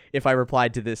 Like, if I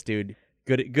replied to this dude,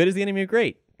 good is the enemy of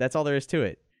great. That's all there is to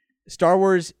it. Star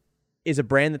Wars is a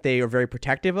brand that they are very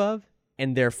protective of,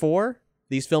 and therefore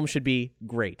these films should be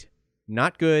great.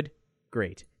 Not good,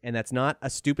 great. And that's not a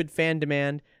stupid fan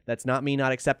demand. That's not me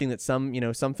not accepting that some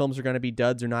films are going to be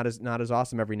duds or not as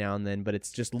awesome every now and then, but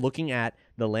it's just looking at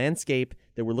the landscape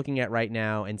that we're looking at right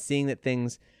now and seeing that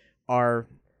things are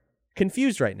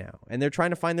confused right now and they're trying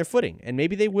to find their footing, and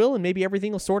maybe they will, and maybe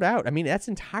everything will sort out. I mean, that's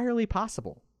entirely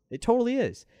possible. It totally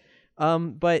is.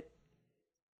 But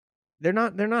they're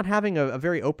not having a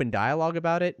very open dialogue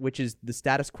about it, which is the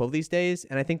status quo these days,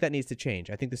 and I think that needs to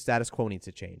change. I think the status quo needs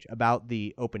to change about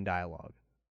the open dialogue.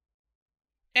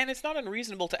 And it's not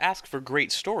unreasonable to ask for great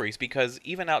stories, because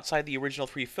even outside the original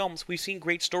 3 films, we've seen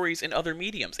great stories in other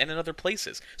mediums and in other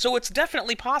places. So it's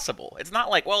definitely possible. It's not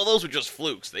like, well, those were just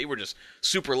flukes. They were just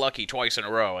super lucky twice in a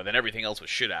row, and then everything else was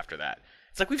shit after that.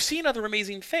 It's like, we've seen other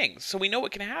amazing things, so we know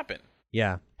what can happen.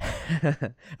 Yeah.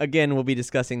 Again, we'll be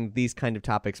discussing these kind of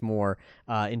topics more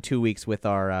in 2 weeks with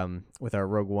our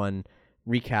Rogue One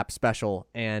recap special,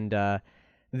 and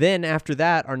then after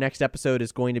that, our next episode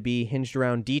is going to be hinged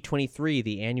around D23,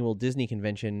 the annual Disney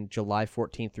convention, July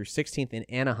 14th through 16th in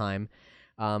Anaheim,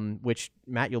 which,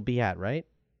 Matt, you'll be at, right?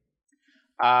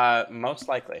 Most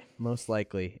likely. Most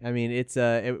likely. I mean, it's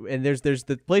and there's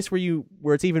the place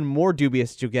where it's even more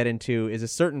dubious that you'll get into is a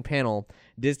certain panel,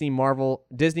 Disney, Marvel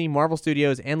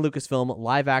Studios, and Lucasfilm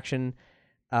live action.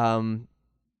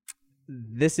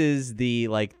 This is the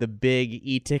big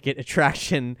e-ticket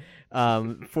attraction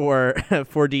for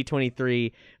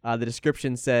D23. The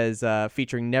description says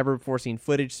featuring never before seen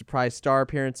footage, surprise star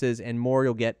appearances, and more.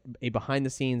 You'll get a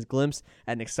behind-the-scenes glimpse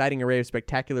at an exciting array of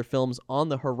spectacular films on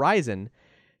the horizon.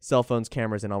 Cell phones,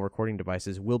 cameras, and all recording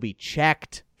devices will be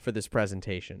checked for this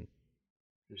presentation.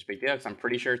 It's a big deal, because I'm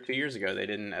pretty sure 2 years ago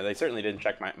they certainly didn't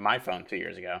check my phone 2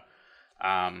 years ago.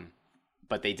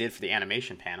 But they did for the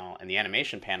animation panel, and the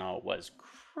animation panel was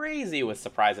crazy with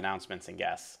surprise announcements and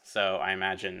guests. So I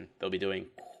imagine they'll be doing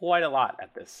quite a lot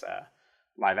at this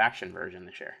live action version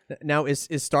this year. Now, is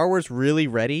Star Wars really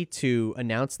ready to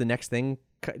announce the next thing,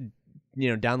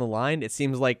 down the line? It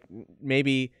seems like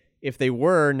maybe if they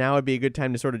were, now would be a good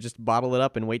time to sort of just bottle it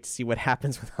up and wait to see what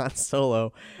happens with Han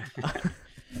Solo.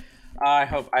 I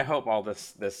hope all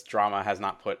this drama has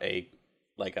not put a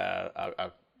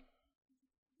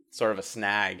sort of a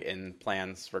snag in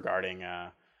plans regarding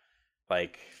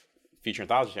future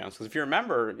anthology channels. Because if you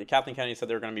remember, Kathleen Kennedy said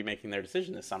they were going to be making their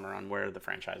decision this summer on where the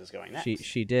franchise is going next.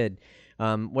 She did.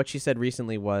 What she said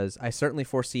recently was, I certainly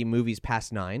foresee movies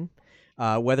past 9.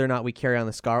 Whether or not we carry on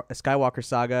the Skywalker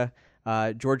saga,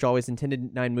 George always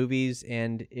intended 9 movies,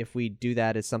 and if we do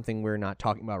that, it's something we're not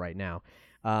talking about right now.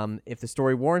 If the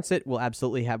story warrants it, we'll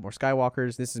absolutely have more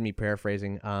Skywalkers. This is me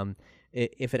paraphrasing.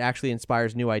 If it actually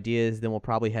inspires new ideas, then we'll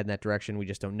probably head in that direction. We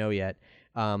just don't know yet.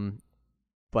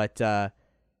 But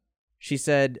she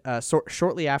said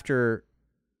shortly after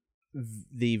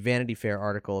the Vanity Fair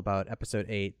article about episode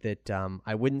 8 that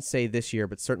I wouldn't say this year,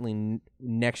 but certainly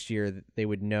next year that they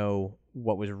would know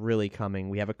what was really coming.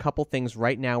 We have a couple things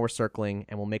right now we're circling,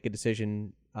 and we'll make a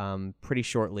decision pretty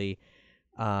shortly.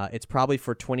 It's probably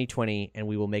for 2020, and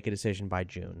we will make a decision by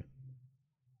June.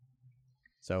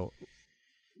 So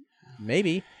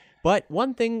maybe. But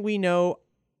one thing we know,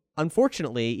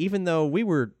 unfortunately, even though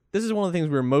this is one of the things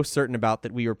we were most certain about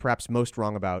that we were perhaps most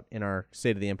wrong about in our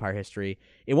State of the Empire history,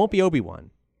 it won't be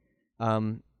Obi-Wan.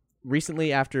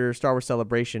 Recently, after Star Wars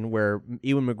Celebration, where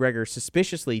Ewan McGregor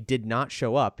suspiciously did not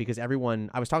show up because I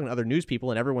was talking to other news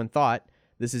people and everyone thought,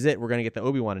 this is it, we're going to get the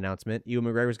Obi-Wan announcement. Ewan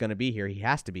McGregor's going to be here. He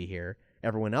has to be here.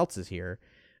 Everyone else is here.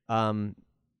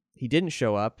 He didn't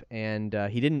show up, and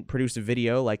he didn't produce a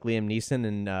video like Liam Neeson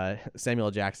and Samuel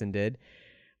L. Jackson did.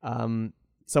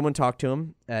 Someone talked to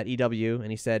him at EW, and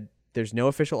he said, there's no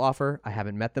official offer. I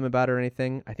haven't met them about it or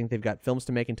anything. I think they've got films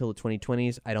to make until the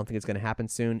 2020s. I don't think it's going to happen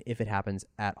soon, if it happens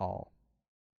at all.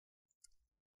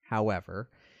 However,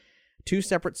 2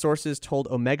 separate sources told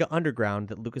Omega Underground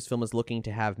that Lucasfilm is looking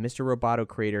to have Mr. Roboto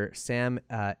creator Sam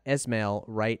Esmail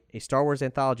write a Star Wars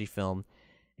anthology film,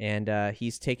 and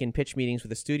he's taken pitch meetings with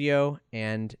the studio,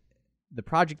 and the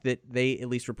project that they at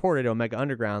least reported, Omega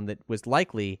Underground, that was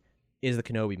likely is the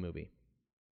Kenobi movie.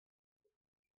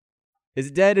 Is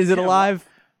it dead? Is it alive?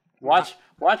 Watch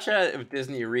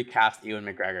Disney recast Ewan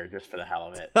McGregor just for the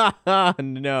hell of it.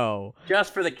 No.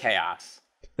 Just for the chaos.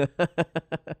 Yeah,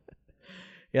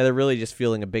 they're really just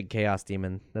fueling a big chaos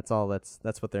demon. That's all.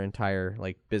 That's what their entire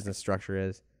business structure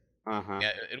is. Uh-huh.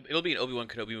 Yeah, it'll be an Obi-Wan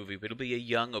Kenobi movie, but it'll be a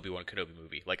young Obi-Wan Kenobi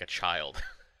movie, like a child.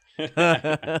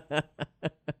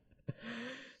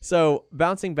 So,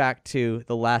 bouncing back to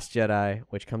The Last Jedi,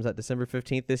 which comes out December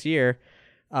 15th this year.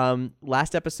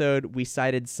 Last episode, we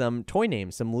cited some toy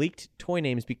names, some leaked toy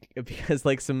names, because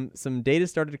some data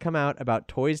started to come out about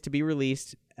toys to be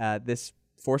released this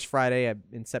Force Friday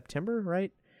in September,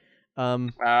 right?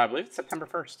 I believe it's September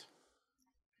 1st.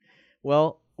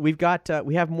 Well, we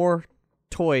have more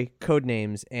toy code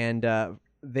names, and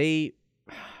we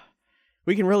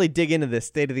can really dig into this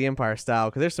State of the Empire style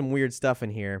because there's some weird stuff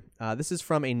in here. This is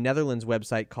from a Netherlands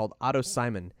website called Otto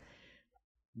Simon.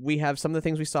 We have some of the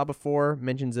things we saw before,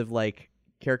 mentions of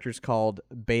characters called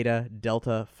Beta,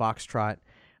 Delta, Foxtrot.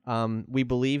 We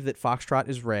believe that Foxtrot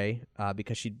is Rey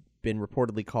because she'd been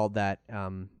reportedly called that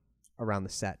around the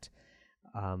set.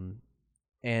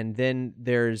 And then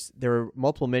there are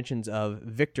multiple mentions of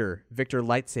Victor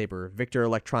lightsaber, Victor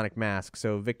electronic mask.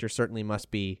 So Victor certainly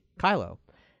must be Kylo.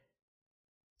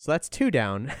 So that's 2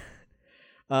 down.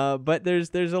 But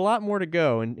there's a lot more to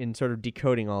go in sort of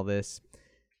decoding all this.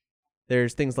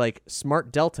 There's things like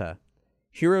Smart Delta,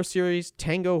 Hero Series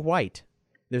Tango White.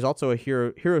 There's also a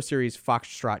Hero Series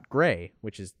Foxtrot Gray,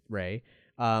 which is Rey.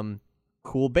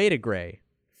 Cool Beta Gray,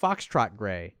 Foxtrot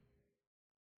Gray.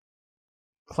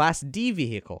 Class D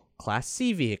vehicle, Class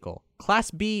C vehicle,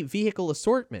 Class B vehicle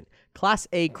assortment, Class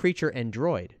A creature and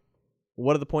droid.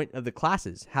 What are the point of the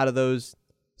classes? How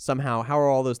are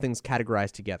all those things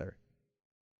categorized together?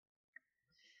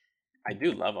 I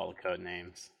do love all the code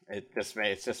names.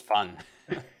 It's just fun.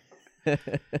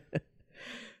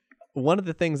 One of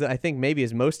the things that I think maybe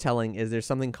is most telling is there's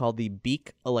something called the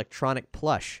Beak Electronic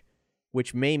Plush,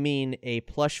 which may mean a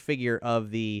plush figure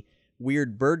of the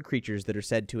weird bird creatures that are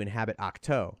said to inhabit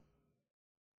Ahch-To.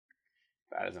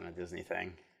 That isn't a Disney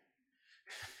thing.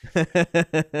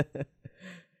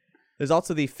 There's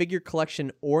also the Figure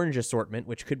Collection Orange Assortment,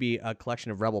 which could be a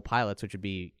collection of Rebel pilots, which would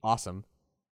be awesome.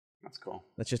 That's cool.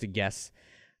 That's just a guess.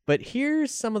 But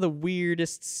here's some of the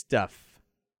weirdest stuff.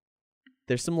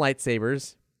 There's some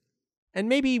lightsabers. And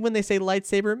maybe when they say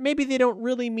lightsaber, maybe they don't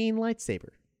really mean lightsaber.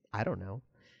 I don't know.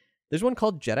 There's one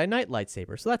called Jedi Knight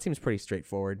lightsaber, so that seems pretty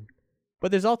straightforward. But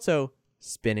there's also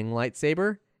spinning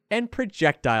lightsaber and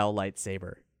projectile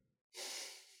lightsaber.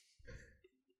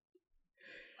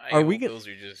 Those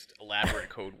are just elaborate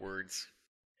code words.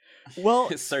 Well,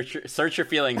 search your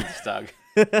feelings, Doug.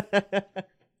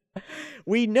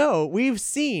 We've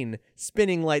seen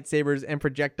spinning lightsabers and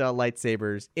projectile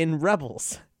lightsabers in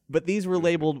Rebels, but these were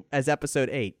labeled as Episode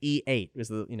 8. E8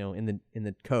 was in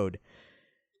the code.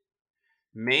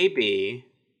 Maybe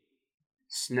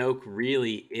Snoke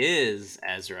really is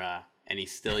Ezra, and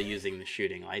he's still using the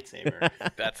shooting lightsaber.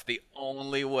 That's the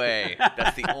only way.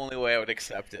 That's the only way I would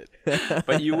accept it.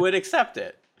 But you would accept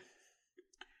it.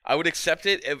 I would accept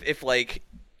it if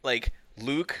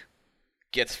Luke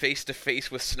gets face to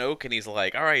face with Snoke, and he's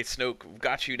like, "All right, Snoke,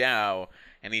 got you now,"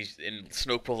 and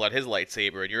Snoke pulls out his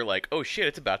lightsaber, and you're like, oh shit,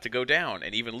 it's about to go down.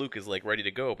 And even Luke is like ready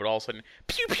to go, but all of a sudden,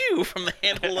 pew pew from the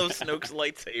handle of Snoke's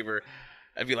lightsaber.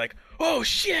 I'd be like, oh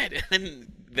shit!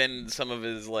 And then some of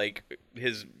his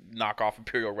knockoff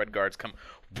Imperial Red Guards come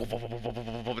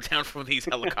down from these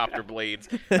helicopter blades.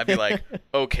 I'd be like,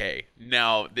 okay,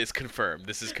 now this confirmed.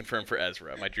 This is confirmed for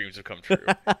Ezra. My dreams have come true.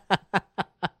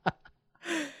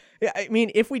 Yeah, I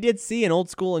mean, if we did see an old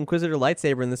school Inquisitor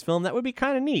lightsaber in this film, that would be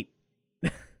kind of neat.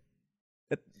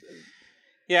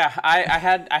 Yeah, I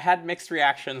had mixed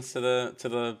reactions to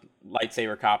the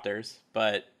lightsaber copters,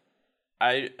 but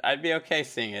I'd be okay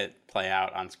seeing it play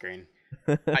out on screen.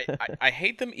 I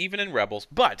hate them even in Rebels,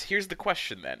 but here's the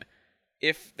question then.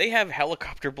 If they have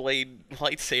helicopter blade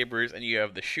lightsabers and you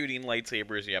have the shooting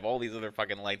lightsabers, you have all these other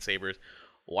fucking lightsabers,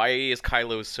 why is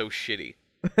Kylo so shitty?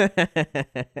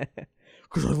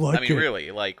 Because I like it. I mean,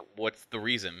 really, like, what's the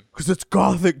reason? Because it's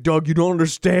gothic, Doug. You don't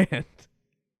understand.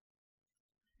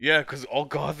 Yeah, because all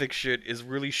gothic shit is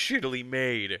really shittily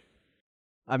made.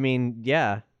 I mean,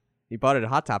 yeah. You bought it at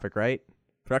Hot Topic, right?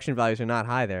 Production values are not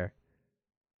high there.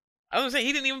 I was gonna say,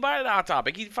 he didn't even buy it at Hot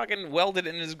Topic. He fucking welded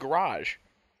it in his garage.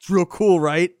 It's real cool,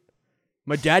 right?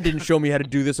 My dad didn't show me how to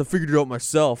do this. I figured it out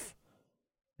myself.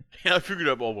 Yeah, I figured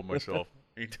it out all by myself.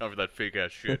 Ain't time for that fake-ass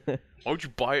shit. Why would you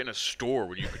buy it in a store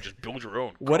when you could just build your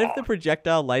own? What if the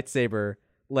projectile lightsaber,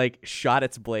 shot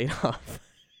its blade off?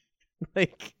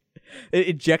 It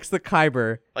ejects the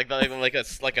Kyber. Like a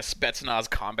Spetsnaz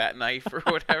combat knife or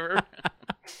whatever?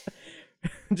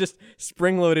 Just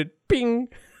spring-loaded, ping!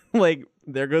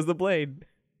 There goes the blade.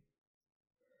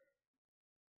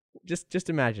 Just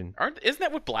imagine. Isn't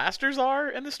that what blasters are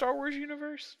in the Star Wars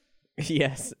universe?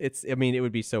 Yes, it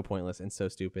would be so pointless and so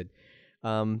stupid.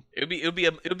 It would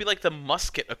be like the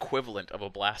musket equivalent of a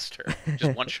blaster.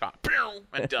 Just one shot,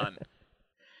 and done.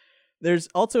 There's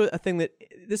also a thing that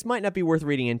this might not be worth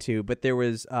reading into, but there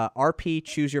was RP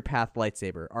Choose Your Path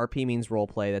lightsaber. RP means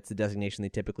roleplay. That's the designation they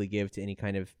typically give to any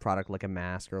kind of product like a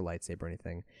mask or a lightsaber or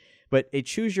anything. But a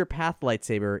Choose Your Path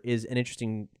lightsaber is an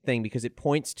interesting thing because it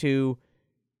points to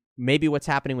maybe what's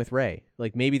happening with Rey.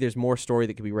 Maybe there's more story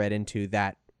that could be read into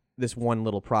this one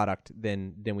little product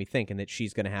than we think, and that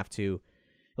she's going to have to,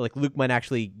 Luke might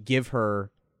actually give her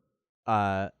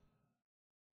an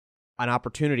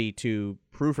opportunity to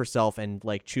prove herself and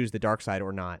choose the dark side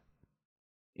or not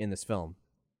in this film.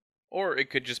 Or it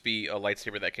could just be a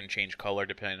lightsaber that can change color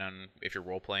depending on if you're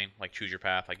role playing. Choose your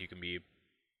path. You can be,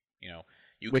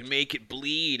 you can make it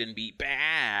bleed and be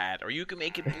bad, or you can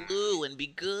make it blue and be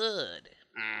good.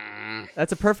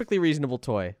 That's a perfectly reasonable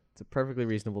toy.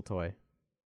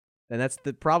 And that's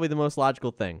probably the most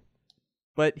logical thing.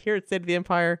 But here at State of the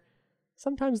Empire,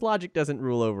 sometimes logic doesn't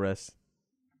rule over us.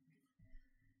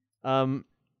 On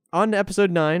to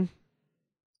episode 9.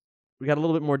 We got a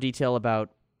little bit more detail about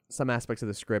some aspects of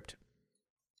the script.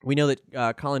 We know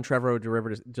that Colin Trevorrow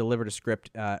delivered a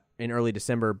script in early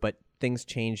December, but things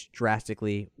changed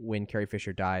drastically when Carrie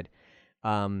Fisher died.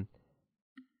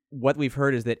 What we've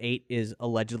heard is that 8 is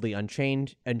allegedly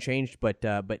unchanged, but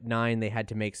 9 they had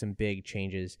to make some big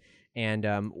changes.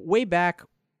 And way back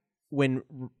when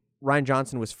Rian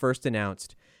Johnson was first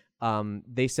announced,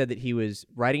 they said that he was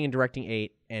writing and directing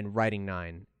 8 and writing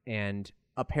 9, and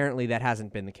apparently that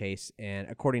hasn't been the case. And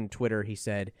according to Twitter, he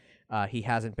said he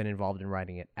hasn't been involved in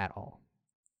writing it at all.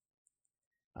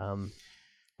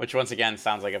 Which once again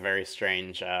sounds like a very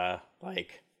strange,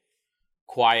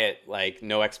 quiet,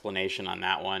 no explanation on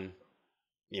that one.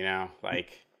 He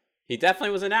definitely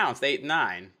was announced 8 and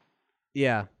 9.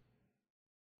 Yeah.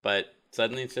 But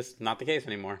suddenly it's just not the case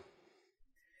anymore.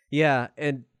 Yeah,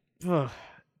 and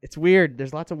it's weird.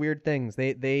 There's lots of weird things.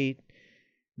 They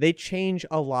change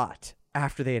a lot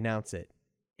after they announce it,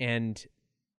 and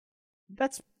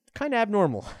that's kind of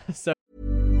abnormal. So.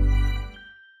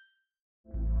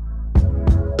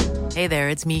 Hey there,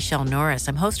 it's Michelle Norris.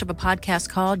 I'm host of a podcast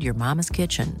called Your Mama's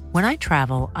Kitchen. When I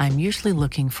travel, I'm usually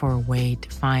looking for a way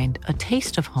to find a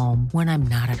taste of home when I'm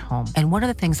not at home. And one of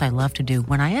the things I love to do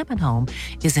when I am at home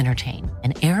is entertain.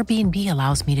 And Airbnb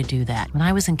allows me to do that. When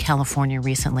I was in California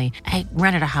recently, I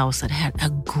rented a house that had a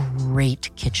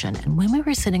great kitchen. And when we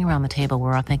were sitting around the table, we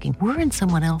were all thinking, we're in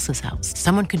someone else's house.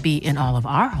 Someone could be in all of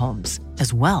our homes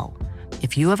as well.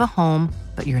 If you have a home,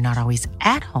 but you're not always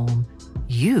at home,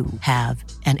 you have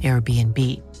an Airbnb.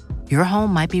 Your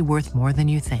home might be worth more than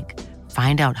you think.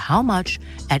 Find out how much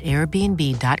at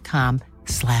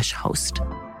airbnb.com/host.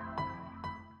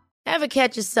 Ever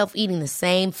catch yourself eating the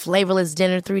same flavorless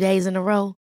dinner 3 days in a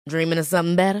row? Dreaming of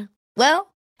something better?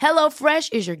 Well,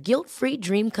 HelloFresh is your guilt-free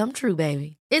dream come true,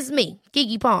 baby. It's me,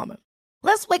 Keke Palmer.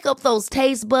 Let's wake up those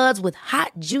taste buds with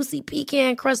hot, juicy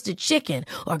pecan-crusted chicken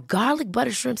or garlic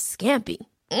butter shrimp scampi.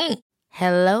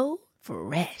 Hello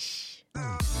Fresh.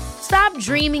 Stop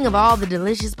dreaming of all the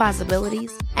delicious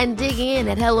possibilities and dig in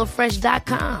at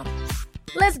HelloFresh.com.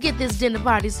 Let's get this dinner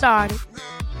party started.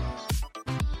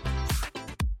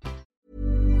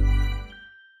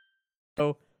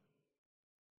 So,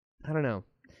 I don't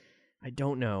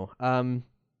know.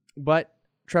 But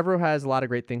Trevorrow has a lot of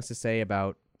great things to say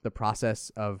about the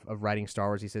process of writing Star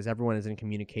Wars. He says everyone is in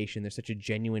communication. There's such a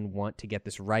genuine want to get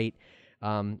this right.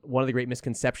 One of the great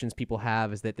misconceptions people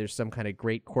have is that there's some kind of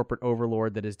great corporate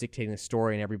overlord that is dictating the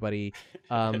story, and everybody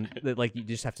that like you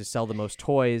just have to sell the most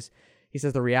toys. He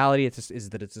says the reality is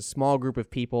that it's a small group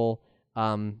of people.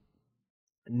 None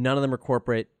of them are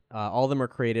corporate. All of them are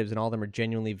creatives, and all of them are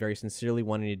genuinely, very sincerely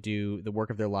wanting to do the work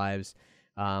of their lives.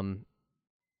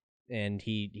 And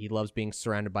he loves being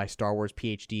surrounded by Star Wars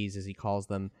PhDs, as he calls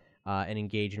them, and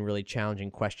engage in really challenging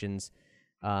questions.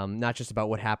 Not just about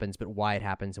what happens, but why it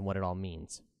happens and what it all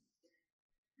means.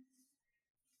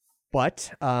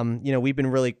 But, we've been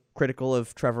really critical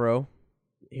of Trevorrow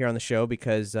here on the show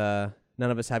because none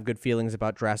of us have good feelings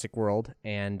about Jurassic World.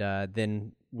 And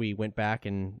then we went back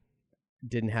and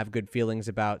didn't have good feelings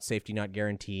about Safety Not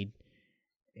Guaranteed.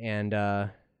 And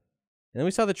then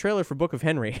we saw the trailer for Book of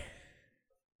Henry.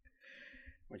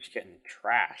 Which is getting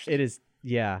trashed. It is,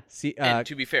 yeah. See, and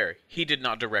to be fair, he did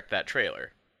not direct that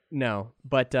trailer. No,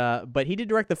 but he did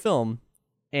direct the film,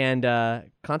 and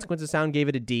Consequence of Sound gave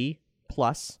it a D+,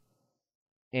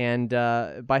 and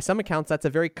by some accounts, that's a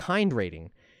very kind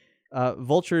rating.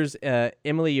 Vulture's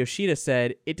Emily Yoshida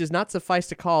said, "It does not suffice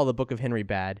to call the Book of Henry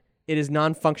bad. It is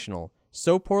non-functional,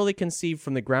 so poorly conceived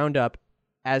from the ground up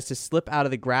as to slip out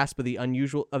of the grasp of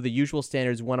the usual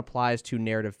standards one applies to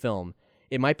narrative film.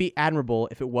 It might be admirable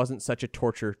if it wasn't such a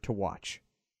torture to watch."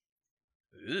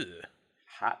 Ugh.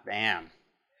 Hot damn.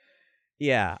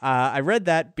 Yeah, I read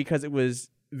that because it was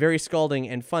very scalding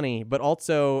and funny, but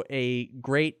also a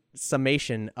great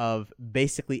summation of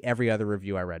basically every other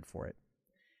review I read for it.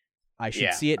 I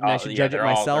should see it and I should judge it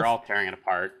myself. They're all tearing it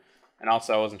apart. And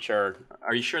also, I wasn't sure.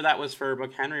 Are you sure that was for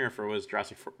Book Henry or for was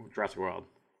Jurassic World?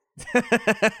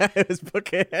 It was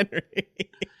Book of Henry.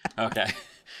 Okay.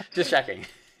 Just checking.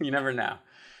 You never know.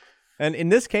 And in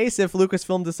this case, if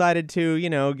Lucasfilm decided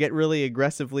to, get really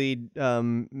aggressively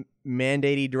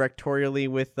mandatey directorially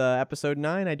with Episode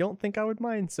 9, I don't think I would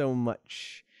mind so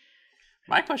much.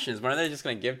 My question is, when are they just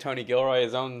going to give Tony Gilroy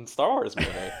his own Star Wars movie?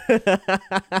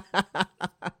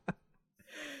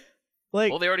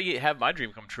 Well, they already have my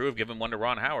dream come true of giving one to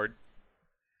Ron Howard.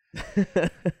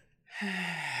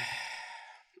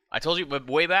 I told you, but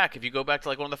way back, if you go back to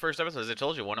like one of the first episodes, I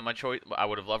told you one of my choice. I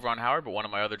would have loved Ron Howard, but one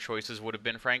of my other choices would have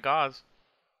been Frank Oz.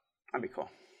 That'd be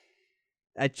cool.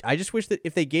 I just wish that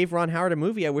if they gave Ron Howard a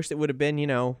movie, I wish it would have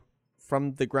been,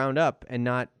 from the ground up and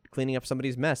not cleaning up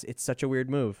somebody's mess. It's such a weird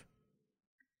move.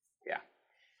 Yeah.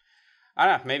 I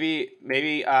don't know.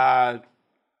 Maybe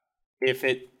if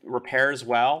it repairs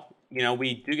well,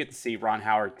 we do get to see Ron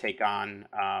Howard take on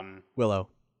Willow.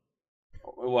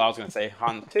 Well, I was going to say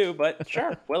Han too, but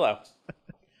sure, Willow.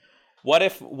 What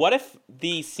if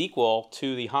the sequel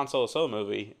to the Han Solo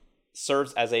movie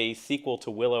serves as a sequel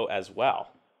to Willow as well?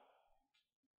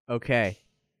 Okay.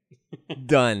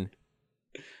 Done.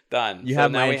 You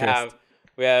have my interest.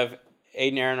 We have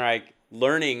Aiden Ehrenreich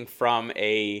learning from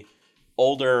a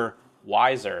older,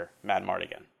 wiser Mad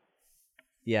Mardigan.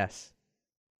 Yes.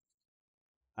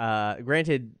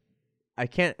 Granted, I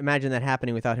can't imagine that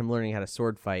happening without him learning how to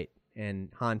sword fight. And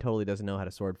Han totally doesn't know how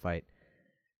to sword fight.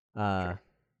 Sure.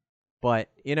 But,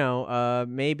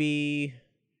 maybe...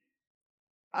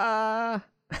 nah,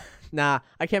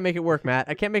 I can't make it work, Matt.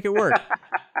 I can't make it work.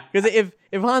 Because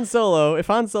if Han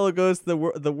Solo goes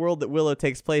to the world that Willow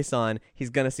takes place on, he's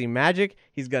going to see magic,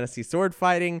 he's going to see sword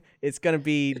fighting, it's going to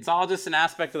be... It's all just an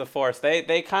aspect of the Force.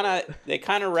 They kind of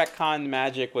retconned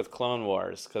magic with Clone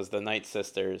Wars, because the Night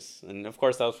Sisters, and of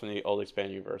course that was from the old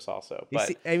expanded universe also.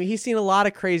 But he's seen a lot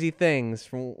of crazy things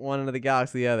from one end of the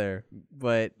galaxy to the other,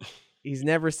 but he's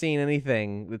never seen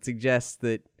anything that suggests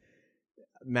that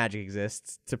magic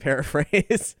exists, to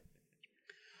paraphrase.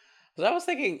 So I was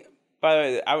thinking... By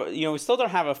the way, we still don't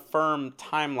have a firm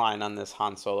timeline on this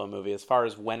Han Solo movie as far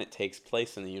as when it takes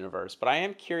place in the universe, but I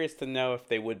am curious to know if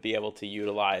they would be able to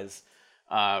utilize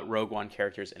Rogue One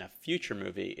characters in a future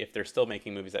movie if they're still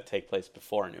making movies that take place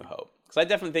before A New Hope. Because I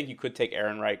definitely think you could take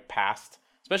Ehrenreich past,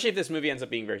 especially if this movie ends up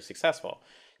being very successful.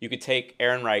 You could take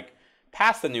Ehrenreich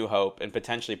past A New Hope and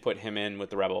potentially put him in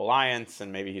with the Rebel Alliance,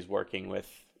 and maybe he's working with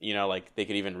like they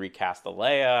could even recast the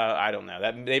Leia. I don't know.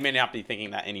 That they may not be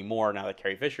thinking that anymore now that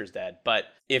Carrie Fisher's dead. But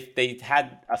if they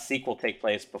had a sequel take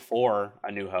place before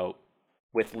A New Hope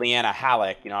with Lyanna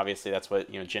Halleck, obviously that's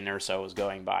what Jyn Erso was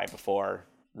going by before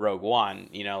Rogue One.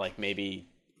 Like maybe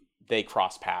they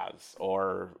cross paths,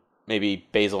 or maybe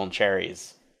Basil and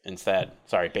Cherries instead.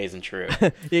 Sorry, Baze and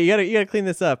Chirrut. Yeah, you gotta clean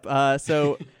this up.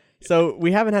 So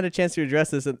we haven't had a chance to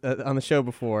address this on the show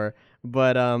before,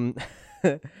 but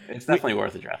it's definitely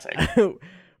worth addressing.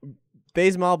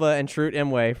 Baze Malba and Chirrut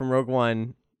Imwe from Rogue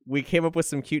One. We came up with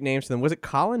some cute names for them. Was it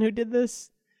Colin who did this?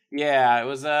 Yeah, it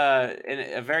was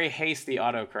a very hasty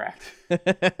autocorrect.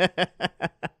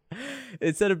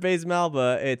 Instead of Baze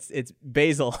Malba, it's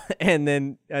Basil, and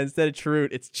then instead of Chirrut,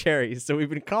 it's Cherries. So we've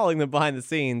been calling them behind the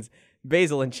scenes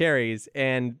Basil and Cherries,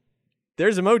 and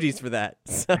there's emojis for that.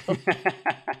 So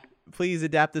please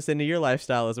adapt this into your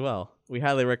lifestyle as well. We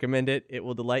highly recommend it. It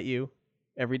will delight you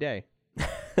every day.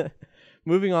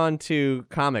 Moving on to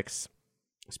comics.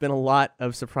 There's been a lot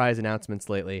of surprise announcements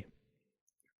lately.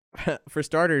 For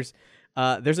starters,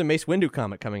 there's a Mace Windu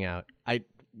comic coming out.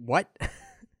 What?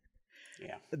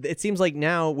 Yeah. It seems like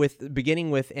now, beginning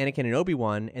with Anakin and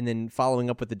Obi-Wan, and then following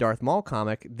up with the Darth Maul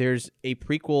comic, there's a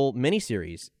prequel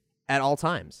miniseries at all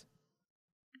times,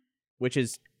 which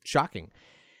is shocking.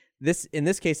 In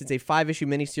this case, it's a 5-issue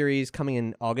miniseries coming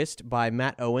in August by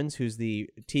Matt Owens, who's the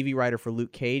TV writer for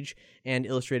Luke Cage, and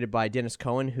illustrated by Dennis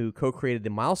Cohen, who co-created the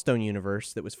Milestone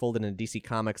universe that was folded into DC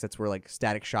Comics. That's where like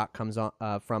Static Shock comes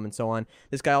from, and so on.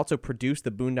 This guy also produced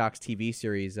the Boondocks TV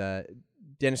series.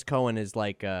 Dennis Cohen is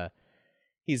like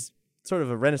he's sort of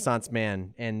a Renaissance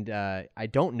man, and I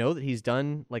don't know that he's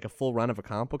done like a full run of a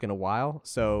comic book in a while.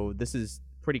 So this is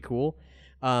pretty cool.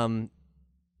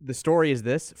 The story is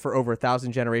this: for over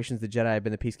 1,000 generations, the Jedi have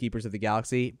been the peacekeepers of the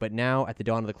galaxy, but now, at the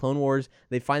dawn of the Clone Wars,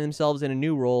 they find themselves in a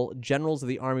new role, generals of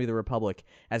the Army of the Republic.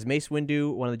 As Mace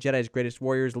Windu, one of the Jedi's greatest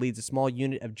warriors, leads a small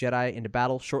unit of Jedi into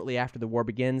battle shortly after the war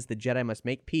begins, the Jedi must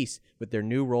make peace with their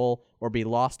new role or be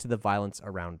lost to the violence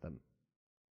around them.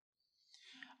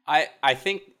 I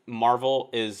think Marvel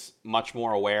is much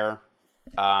more aware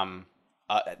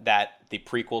that the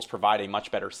prequels provide a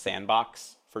much better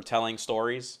sandbox for telling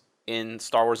stories in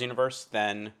Star Wars universe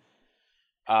than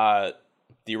the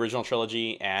original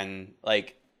trilogy and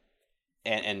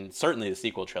certainly the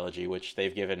sequel trilogy, which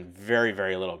they've given very,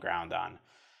 very little ground on,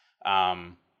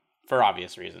 for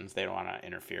obvious reasons. They don't want to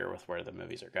interfere with where the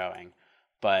movies are going.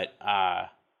 But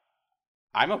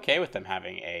I'm okay with them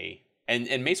having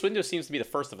and Mace Windu seems to be the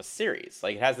first of a series.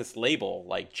 Like, it has this label,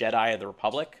 like Jedi of the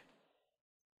Republic.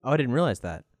 Oh, I didn't realize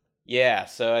that. Yeah,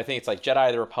 so I think it's like Jedi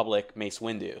of the Republic, Mace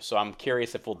Windu. So I'm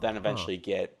curious if we'll then eventually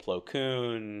get Plo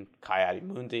Koon,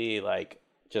 Ki-Adi-Mundi, like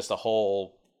just a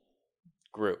whole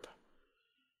group.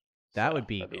 That would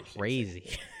be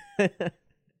crazy.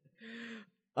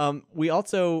 We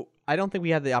also, I don't think we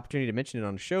had the opportunity to mention it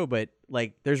on the show, but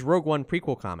like there's Rogue One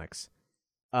prequel comics.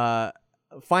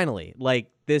 Finally,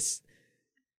 like this,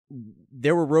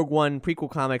 there were Rogue One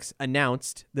prequel comics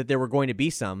announced that there were going to be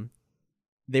some.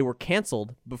 They were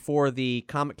canceled before the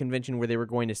comic convention where they were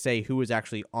going to say who was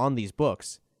actually on these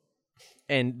books.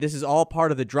 And this is all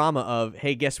part of the drama of,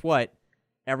 hey, guess what?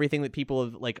 Everything that people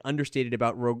have like understated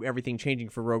about everything changing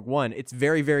for Rogue One, it's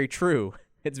very, very true.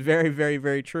 It's very, very,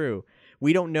 very true.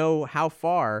 We don't know how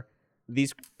far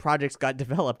these projects got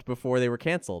developed before they were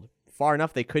canceled. Far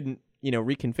enough they couldn't,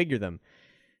 reconfigure them.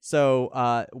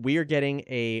 So we are getting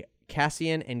a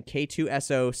Cassian and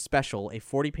K2SO special, a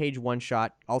 40-page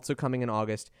one-shot, also coming in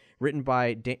August, written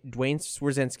by Dwayne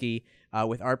Swarzinski,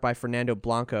 with art by Fernando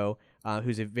Blanco,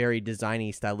 who's a very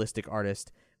designy, stylistic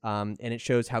artist, and it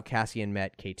shows how Cassian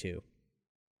met K2.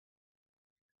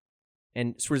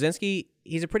 And Swarzinski,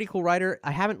 he's a pretty cool writer.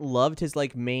 I haven't loved his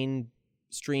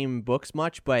mainstream books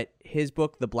much, but his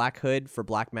book, The Black Hood for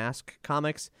Black Mask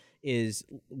Comics, is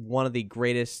one of the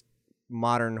greatest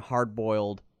modern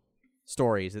hard-boiled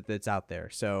stories that's out there.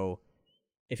 So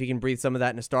if you can breathe some of that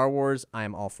into Star Wars, I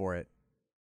am all for it.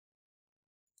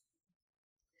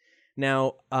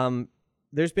 Now,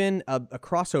 there's been a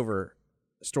crossover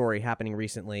story happening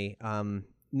recently.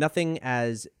 Nothing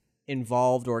as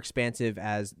involved or expansive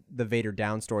as the Vader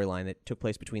Down storyline that took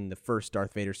place between the first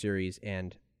Darth Vader series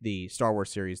and the Star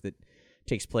Wars series that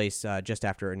takes place just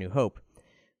after A New Hope.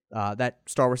 That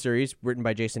Star Wars series, written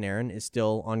by Jason Aaron, is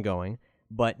still ongoing,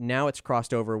 but now it's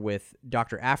crossed over with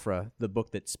Dr. Aphra, the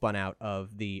book that spun out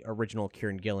of the original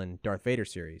Kieran Gillen Darth Vader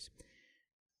series.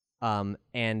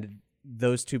 And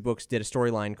those two books did a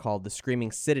storyline called The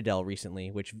Screaming Citadel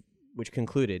recently, which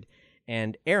concluded.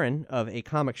 And Aaron of A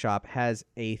Comic Shop has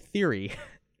a theory,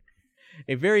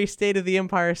 a very State of the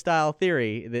Empire style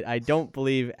theory that I don't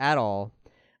believe at all,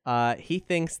 He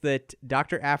thinks that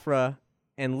Dr. Aphra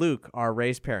and Luke are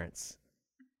Rey's parents.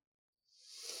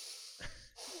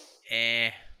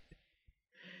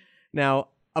 Now,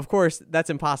 of course, that's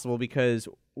impossible because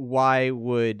why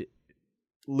would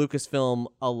Lucasfilm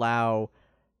allow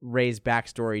Rey's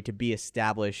backstory to be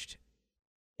established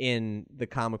in the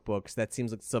comic books? That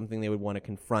seems like something they would want to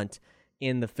confront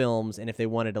in the films, and if they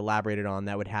wanted elaborated on,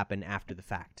 that would happen after the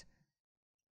fact.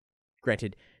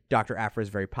 Granted, Dr. Aphra is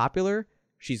very popular.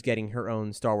 She's getting her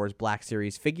own Star Wars Black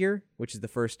Series figure, which is the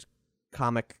first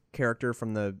comic character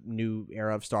from the new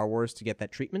era of Star Wars to get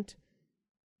that treatment.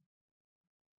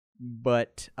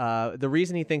 But the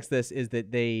reason he thinks this is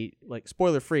that they, like,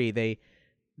 spoiler-free, they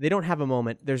don't have a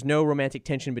moment. There's no romantic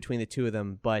tension between the two of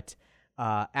them, but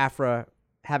Aphra,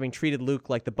 having treated Luke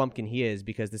like the bumpkin he is,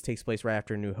 because this takes place right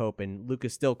after New Hope, and Luke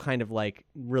is still kind of, like,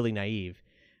 really naive,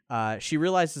 she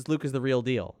realizes Luke is the real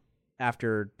deal.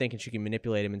 After thinking she can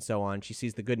manipulate him and so on, she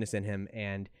sees the goodness in him,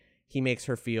 and he makes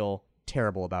her feel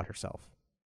terrible about herself.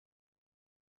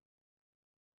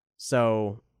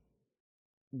 So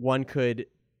one could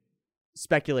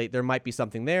speculate there might be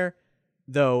something there,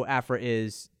 though Aphra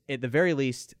is, at the very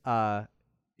least,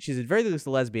 she's at the very least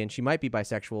a lesbian. She might be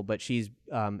bisexual, but she's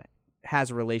has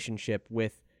a relationship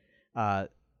with Sana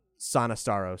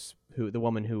Starros, the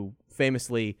woman who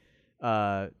famously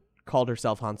called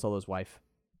herself Han Solo's wife,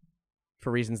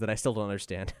 for reasons that I still don't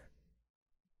understand.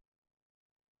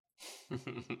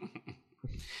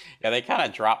 Yeah, they kind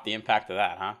of dropped the impact of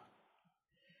that, huh?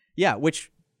 Yeah,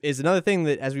 which is another thing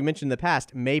that, as we mentioned in the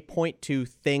past, may point to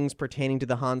things pertaining to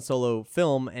the Han Solo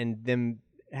film and them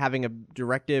having a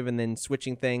directive and then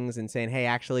switching things and saying, hey,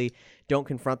 actually, don't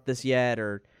confront this yet,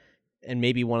 and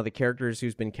maybe one of the characters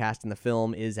who's been cast in the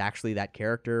film is actually that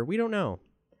character. We don't know.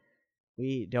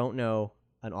 We don't know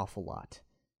an awful lot.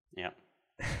 Yeah.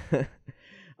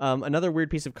 Another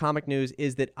weird piece of comic news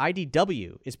is that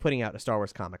IDW is putting out a Star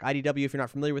Wars comic. IDW, if you're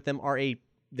not familiar with them,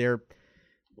 they're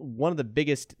one of the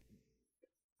biggest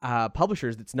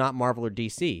publishers that's not Marvel or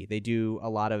DC. They do a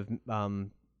lot of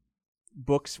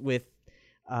books with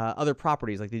other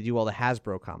properties, like they do all the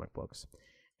Hasbro comic books.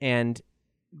 And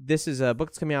this is a book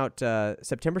that's coming out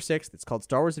September 6th. It's called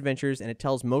Star Wars Adventures, and it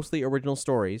tells mostly original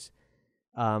stories.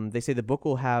 They say the book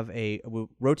will have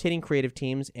rotating creative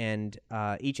teams, and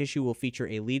each issue will feature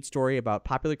a lead story about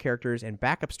popular characters and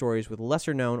backup stories with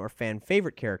lesser-known or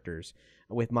fan-favorite characters,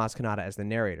 with Maz Kanata as the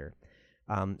narrator.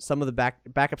 Some of the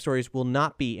backup stories will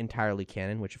not be entirely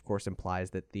canon, which of course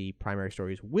implies that the primary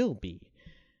stories will be.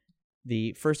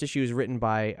 The first issue is written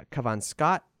by Cavan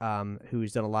Scott,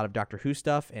 who's done a lot of Doctor Who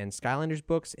stuff and Skylanders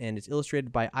books, and it's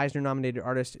illustrated by Eisner-nominated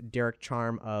artist Derek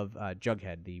Charm of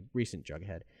Jughead, the recent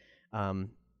Jughead.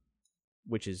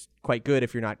 Which is quite good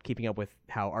if you're not keeping up with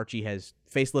how Archie has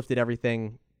facelifted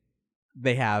everything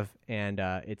they have, and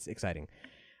it's exciting.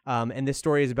 And this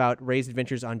story is about Rey's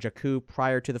adventures on Jakku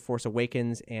prior to The Force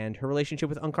Awakens and her relationship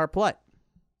with Unkar Plutt.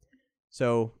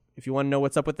 So if you want to know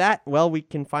what's up with that, well, we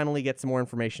can finally get some more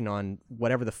information on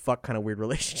whatever the fuck kind of weird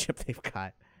relationship they've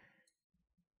got.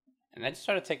 And I just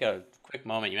sort of take a quick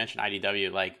moment. You mentioned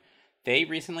IDW, like, they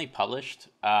recently published,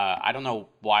 I don't know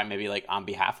why, maybe like on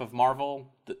behalf of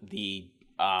Marvel, the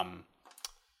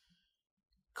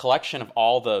collection of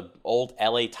all the old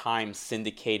LA Times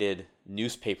syndicated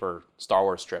newspaper Star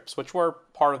Wars strips, which were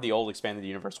part of the old expanded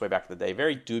universe way back in the day,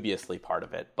 very dubiously part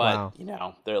of it. But, wow. You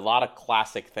know, there are a lot of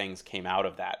classic things came out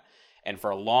of that. And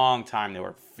for a long time, they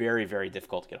were very, very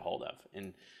difficult to get a hold of.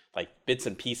 And like bits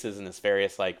and pieces in this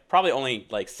various, like probably only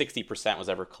like 60% was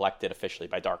ever collected officially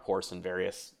by Dark Horse in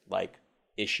various like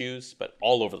issues, but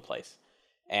all over the place.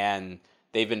 And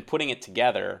they've been putting it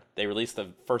together. They released the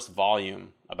first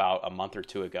volume about a month or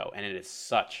two ago, and it is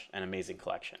such an amazing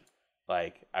collection.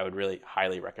 Like, I would really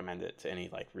highly recommend it to any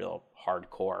like real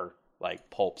hardcore like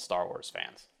pulp Star Wars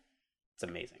fans. It's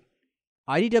amazing.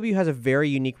 IDW has a very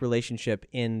unique relationship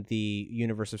in the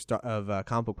universe of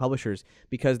comic book publishers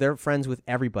because they're friends with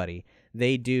everybody.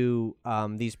 They do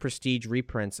these prestige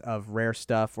reprints of rare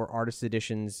stuff or artist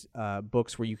editions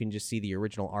books where you can just see the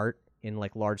original art in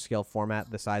like large scale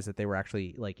format, the size that they were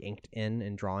actually like inked in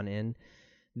and drawn in.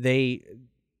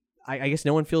 I guess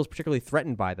no one feels particularly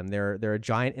threatened by them. They're a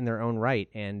giant in their own right,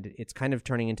 and it's kind of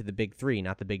turning into the big three,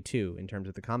 not the big two, in terms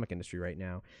of the comic industry right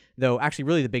now. Though actually,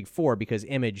 really the big four, because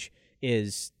Image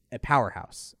is a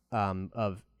powerhouse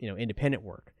of independent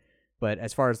work. But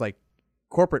as far as like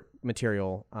corporate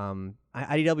material,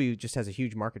 IDW just has a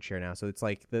huge market share now. So it's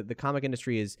like the comic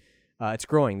industry is It's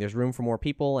growing. There's room for more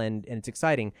people, and it's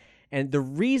exciting. And the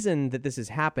reason that this is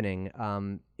happening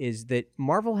is that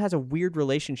Marvel has a weird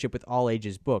relationship with all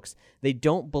ages books. They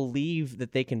don't believe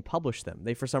that they can publish them.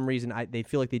 They, for some reason, they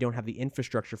feel like they don't have the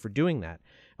infrastructure for doing that.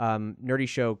 Nerdy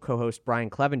Show co-host Brian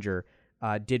Clevenger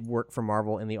did work for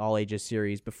Marvel in the all ages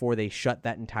series before they shut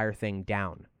that entire thing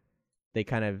down. They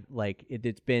kind of like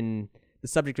it's been the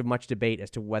subject of much debate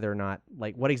as to whether or not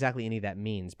like what exactly any of that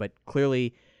means. But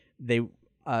clearly, they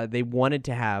wanted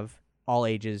to have all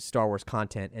ages Star Wars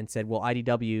content and said, well,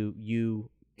 IDW, you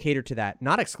cater to that,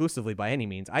 not exclusively by any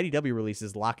means. IDW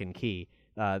releases Lock and Key,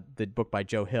 the book by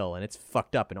Joe Hill, and it's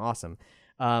fucked up and awesome.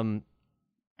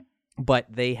 But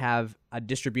they have a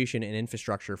distribution and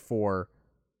infrastructure for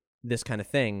this kind of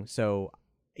thing. So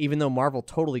even though Marvel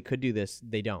totally could do this,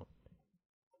 they don't.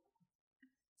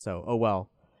 So, oh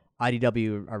well.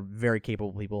 IDW are very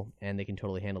capable people, and they can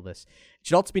totally handle this. It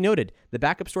should also be noted, the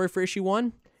backup story for issue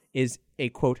 1 is a,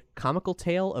 quote, comical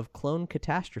tale of clone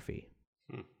catastrophe.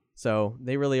 So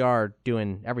they really are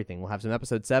doing everything. We'll have some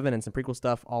episode 7 and some prequel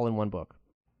stuff all in one book.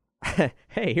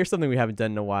 Hey, here's something we haven't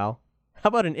done in a while. How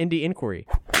about an indie inquiry?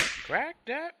 Crack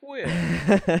that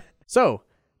whip. So,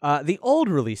 the old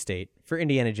release date for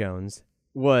Indiana Jones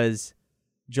was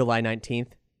July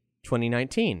 19th,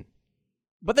 2019.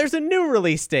 But there's a new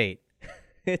release date.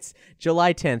 It's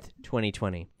July 10th,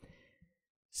 2020.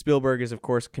 Spielberg is, of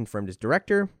course, confirmed as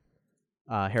director.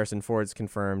 Harrison Ford's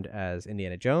confirmed as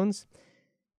Indiana Jones.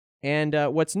 And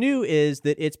what's new is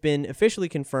that it's been officially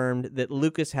confirmed that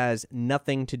Lucas has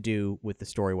nothing to do with the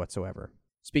story whatsoever.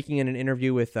 Speaking in an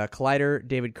interview with Collider,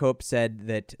 David Cope said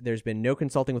that there's been no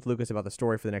consulting with Lucas about the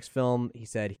story for the next film. He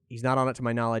said, he's not on it to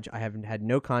my knowledge. I haven't had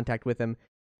no contact with him.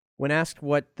 When asked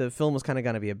what the film was kind of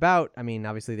going to be about, I mean,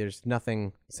 obviously there's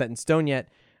nothing set in stone yet,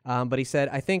 but he said,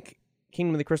 I think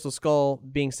Kingdom of the Crystal Skull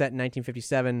being set in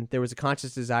 1957, there was a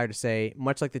conscious desire to say,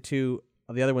 much like the two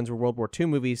of the other ones were World War II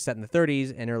movies set in the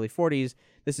 30s and early 40s,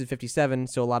 this is 57,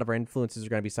 so a lot of our influences are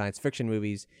going to be science fiction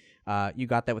movies. You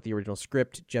got that with the original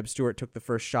script. Jeb Stewart took the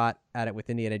first shot at it with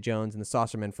Indiana Jones and the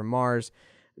Saucermen from Mars.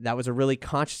 That was a really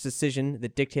conscious decision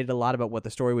that dictated a lot about what the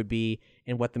story would be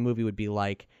and what the movie would be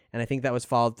like. And I think that was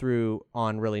followed through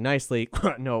on really nicely.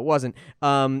 No, it wasn't.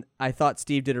 I thought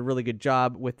Steve did a really good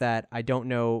job with that. I don't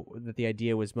know that the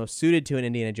idea was most suited to an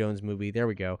Indiana Jones movie. There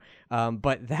we go.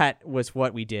 But that was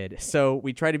what we did. So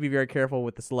we try to be very careful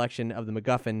with the selection of the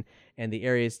MacGuffin and the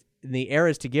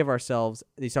eras to give ourselves,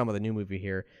 he's talking about the new movie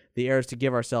here, the eras to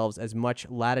give ourselves as much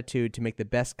latitude to make the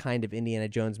best kind of Indiana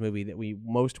Jones movie that we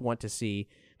most want to see.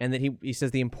 And that he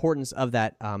says the importance of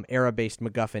that era-based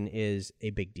MacGuffin is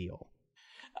a big deal.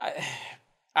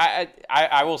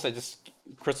 I will say, just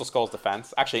Crystal Skull's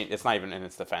defense. Actually, it's not even in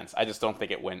its defense. I just don't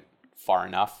think it went far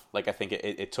enough. Like, I think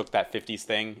it took that 50s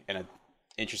thing in an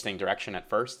interesting direction at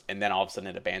first, and then all of a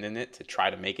sudden it abandoned it to try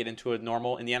to make it into a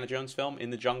normal Indiana Jones film in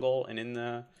the jungle and in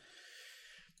the,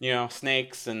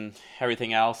 snakes and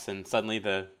everything else. And suddenly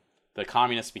the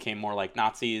communists became more like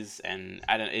Nazis, and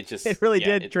it really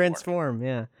did transform.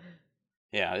 Yeah.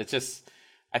 It's just,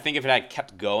 I think if it had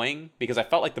kept going, because I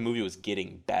felt like the movie was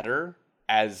getting better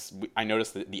as I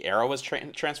noticed that the era was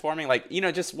transforming. Like,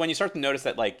 just when you start to notice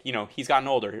that, like, he's gotten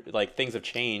older, like things have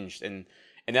changed, and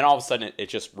then all of a sudden it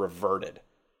just reverted.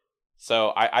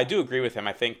 So I do agree with him.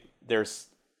 I think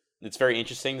it's very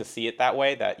interesting to see it that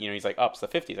way, that, he's like, it's the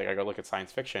 50s, I gotta go look at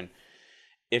science fiction.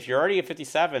 If you're already at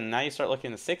 57, now you start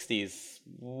looking at the 60s,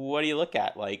 what do you look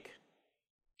at? Like,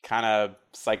 kind of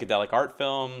psychedelic art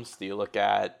films? Do you look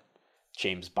at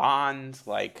James Bond?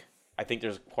 Like, I think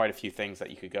there's quite a few things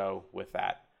that you could go with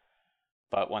that.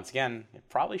 But once again, it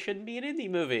probably shouldn't be an indie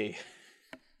movie.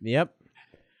 Yep.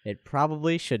 It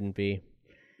probably shouldn't be.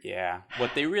 Yeah.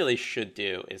 What they really should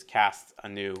do is cast a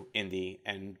new indie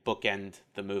and bookend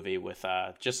the movie with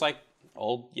just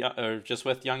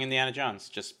with Young Indiana Jones.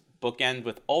 Just bookend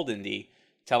with old Indy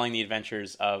telling the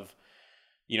adventures of,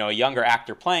 a younger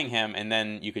actor playing him, and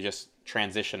then you could just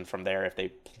transition from there if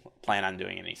they plan on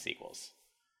doing any sequels.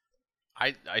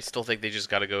 I still think they just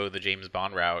got to go the James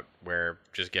Bond route, where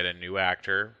just get a new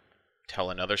actor,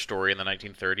 tell another story in the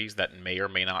 1930s that may or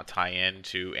may not tie in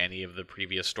to any of the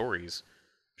previous stories.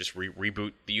 Just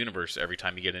reboot the universe every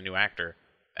time you get a new actor,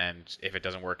 and if it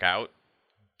doesn't work out,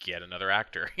 get another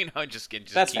actor. Just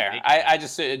that's fair. I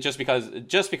just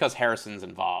because Harrison's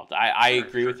involved, I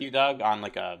agree with you, Doug, on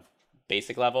like a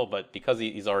basic level, but because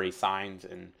he's already signed,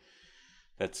 and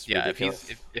that's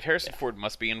ridiculous. If Harrison Ford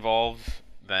must be involved,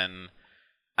 then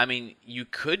I mean, you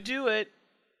could do it.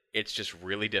 It's just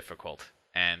really difficult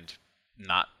and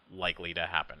not likely to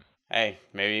happen. Hey,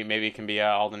 maybe it can be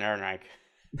Alden Ehrenreich.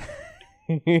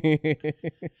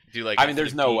 Do like I mean,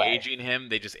 there's no way. aging him,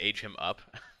 they just age him up.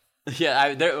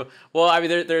 Yeah,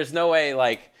 there's no way.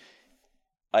 Like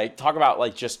talk about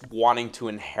like just wanting to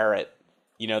inherit,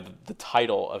 the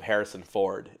title of Harrison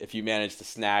Ford if you manage to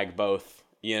snag both,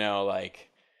 like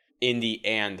Indy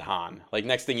and Han. Like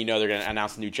next thing you know, they're gonna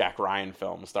announce a new Jack Ryan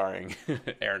film starring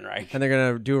Aaron Reich, and they're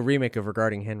gonna do a remake of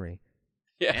Regarding Henry.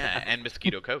 Yeah, and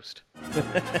Mosquito Coast.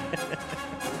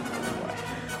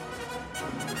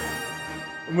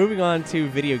 Moving on to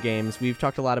video games, we've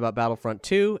talked a lot about Battlefront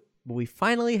 2, but we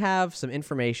finally have some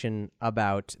information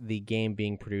about the game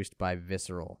being produced by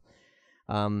Visceral.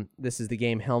 This is the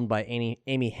game helmed by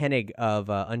Amy Hennig of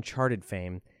Uncharted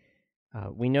fame.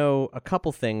 We know a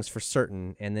couple things for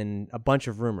certain, and then a bunch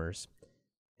of rumors.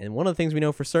 And one of the things we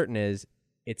know for certain is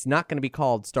it's not going to be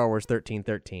called Star Wars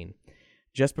 1313.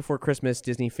 Just before Christmas,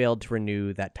 Disney failed to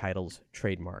renew that title's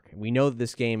trademark. We know that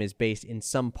this game is based in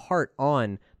some part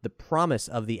on the promise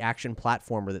of the action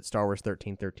platformer that Star Wars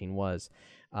 1313 was.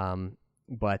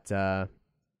 But the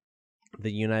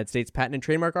United States Patent and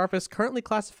Trademark Office currently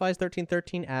classifies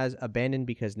 1313 as abandoned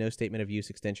because no statement of use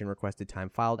extension requested time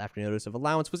filed after notice of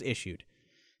allowance was issued.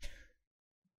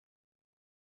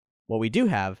 What we do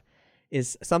have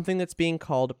is something that's being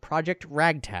called Project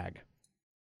Ragtag.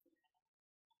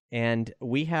 And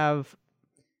we have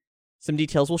some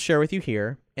details we'll share with you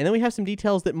here. And then we have some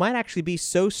details that might actually be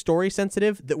so story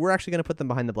sensitive that we're actually going to put them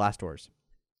behind the blast doors.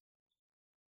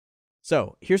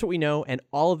 So here's what we know. And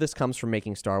all of this comes from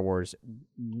Making Star Wars,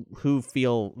 who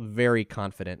feel very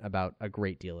confident about a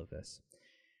great deal of this.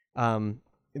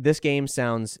 This game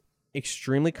sounds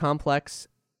extremely complex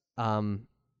and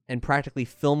practically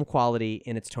film quality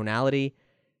in its tonality.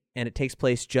 And it takes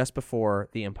place just before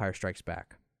The Empire Strikes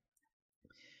Back.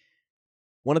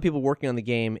 One of the people working on the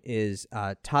game is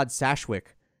Todd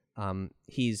Sashwick.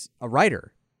 He's a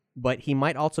writer, but he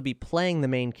might also be playing the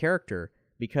main character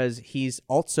because he's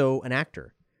also an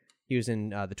actor. He was in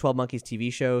the 12 Monkeys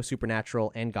TV show,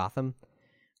 Supernatural, and Gotham.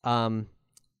 The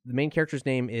main character's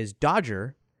name is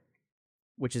Dodger,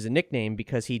 which is a nickname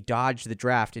because he dodged the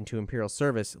draft into Imperial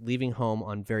service, leaving home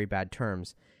on very bad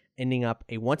terms, ending up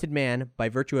a wanted man by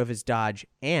virtue of his dodge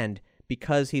and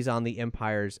because he's on the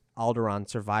Empire's Alderaan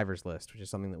survivors list, which is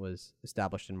something that was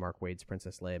established in Mark Waid's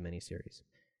Princess Leia miniseries.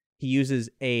 He uses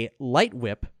a light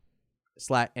whip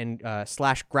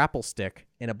slash grapple stick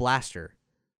and a blaster.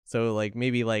 So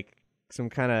maybe some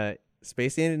kind of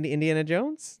space Indiana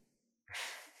Jones?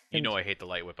 You know I hate the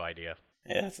light whip idea.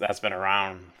 Yeah, that's been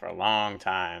around for a long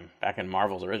time, back in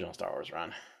Marvel's original Star Wars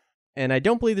run. And I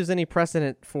don't believe there's any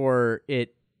precedent for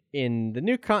it in the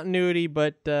new continuity,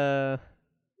 but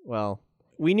well,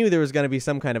 we knew there was going to be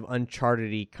some kind of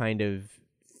Uncharted-y kind of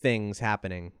things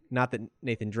happening. Not that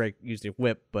Nathan Drake used a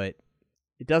whip, but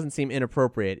it doesn't seem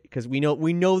inappropriate because we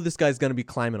know this guy's going to be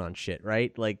climbing on shit,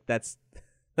 right? That's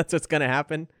what's going to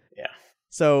happen. Yeah.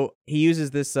 So he uses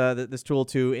this tool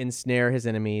to ensnare his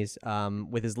enemies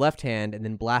with his left hand and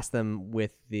then blast them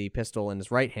with the pistol in his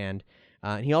right hand.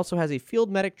 And he also has a field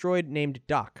medic droid named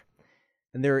Doc.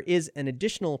 And there is an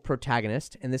additional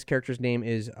protagonist, and this character's name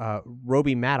is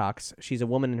Roby Maddox. She's a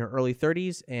woman in her early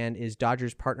 30s and is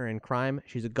Dodger's partner in crime.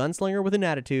 She's a gunslinger with an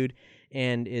attitude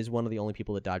and is one of the only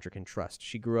people that Dodger can trust.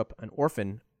 She grew up an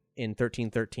orphan in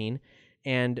 1313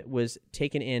 and was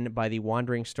taken in by the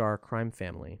Wandering Star crime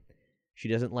family. She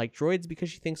doesn't like droids because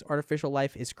she thinks artificial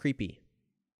life is creepy.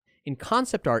 In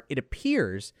concept art, it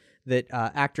appears that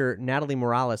actor Natalie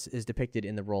Morales is depicted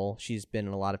in the role. She's been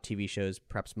in a lot of TV shows,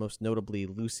 perhaps most notably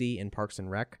Lucy in Parks and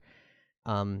Rec.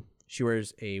 She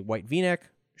wears a white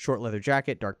v-neck, short leather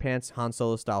jacket, dark pants, Han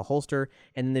Solo-style holster,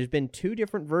 and then there's been two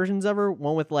different versions of her,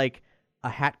 one with a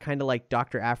hat kind of like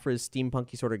Dr. Aphra's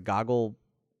steampunky sort of goggle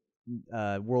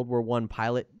World War I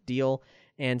pilot deal,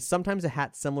 and sometimes a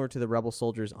hat similar to the Rebel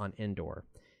soldiers on Endor.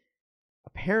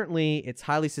 Apparently, it's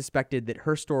highly suspected that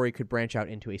her story could branch out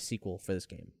into a sequel for this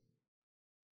game.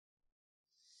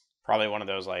 Probably one of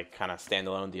those kind of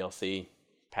standalone DLC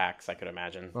packs, I could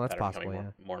imagine. Well, that's that are possible,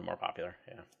 becoming more and more popular.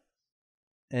 Yeah.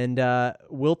 And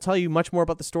we'll tell you much more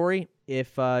about the story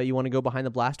if you want to go behind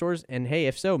the blast doors. And hey,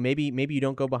 if so, maybe you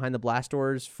don't go behind the blast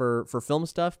doors for film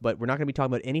stuff, but we're not going to be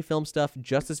talking about any film stuff,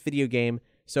 just this video game.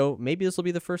 So maybe this will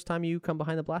be the first time you come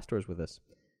behind the blast doors with us.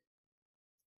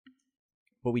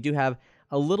 But we do have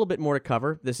a little bit more to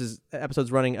cover.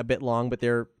 Episode's running a bit long, but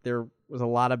there was a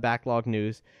lot of backlog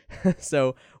news.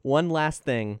 So one last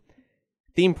thing,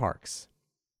 theme parks.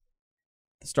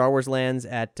 The Star Wars lands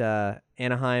at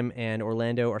Anaheim and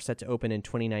Orlando are set to open in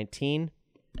 2019,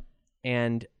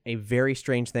 and a very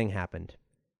strange thing happened.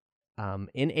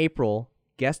 In April,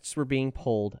 guests were being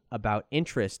polled about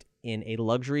interest in a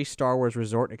luxury Star Wars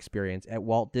resort experience at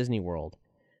Walt Disney World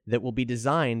that will be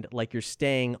designed like you're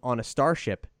staying on a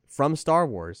starship from Star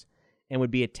Wars and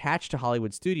would be attached to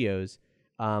Hollywood Studios,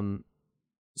 so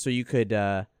you could,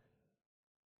 just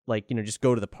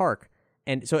go to the park.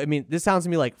 And so, I mean, this sounds to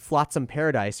me like Flotsam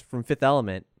Paradise from Fifth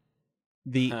Element,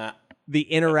 the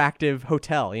interactive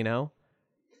hotel, you know?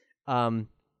 And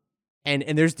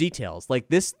there's details. Like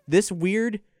this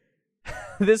weird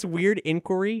this weird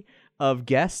inquiry of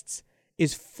guests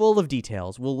is full of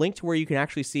details. We'll link to where you can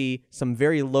actually see some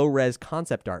very low-res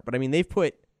concept art. But I mean, they've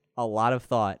put a lot of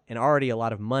thought and already a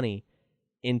lot of money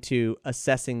into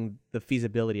assessing the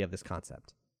feasibility of this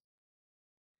concept.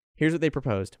 Here's what they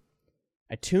proposed.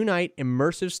 A 2-night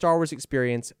immersive Star Wars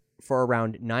experience for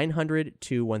around $900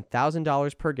 to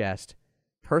 $1,000 per guest,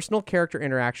 personal character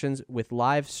interactions with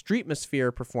live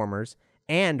Streetmosphere performers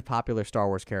and popular Star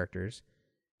Wars characters,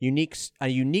 a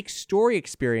unique story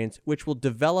experience which will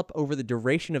develop over the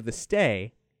duration of the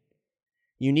stay,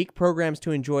 unique programs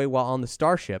to enjoy while on the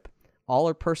starship, all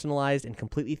are personalized and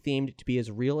completely themed to be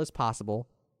as real as possible,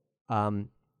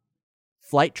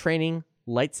 flight training,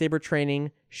 lightsaber training,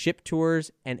 ship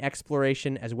tours, and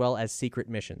exploration, as well as secret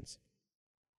missions.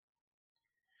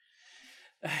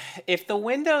 If the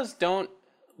windows don't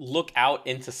look out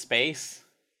into space,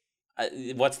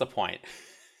 what's the point?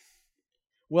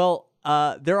 Well,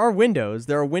 there are windows.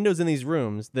 There are windows in these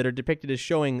rooms that are depicted as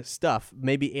showing stuff,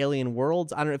 maybe alien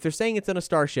worlds. I don't know if they're saying it's in a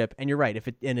starship, and you're right. If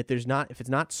it's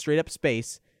not straight up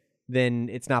space, then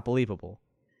it's not believable.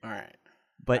 All right.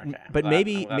 But okay. but I'm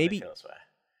maybe glad they feel this way.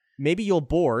 maybe you'll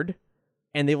board,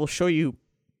 and they will show you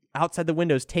outside the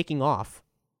windows taking off,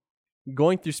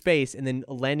 going through space, and then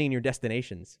landing in your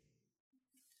destinations.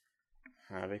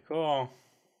 That'd be cool.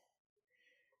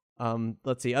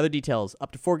 Let's see. Other details.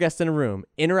 Up to 4 guests in a room.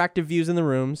 Interactive views in the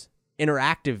rooms.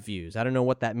 Interactive views. I don't know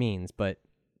what that means, but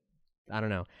I don't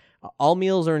know. All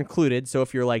meals are included, so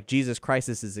if you're like, Jesus Christ,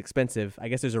 this is expensive, I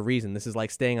guess there's a reason. This is like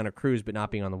staying on a cruise but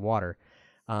not being on the water.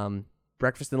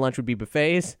 Breakfast and lunch would be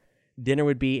buffets. Dinner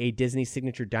would be a Disney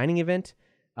signature dining event.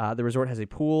 The resort has a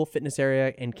pool, fitness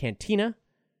area, and cantina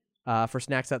for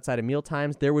snacks outside of meal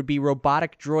times. There would be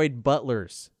robotic droid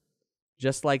butlers,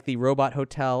 just like the Robot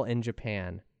Hotel in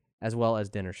Japan, as well as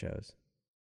dinner shows.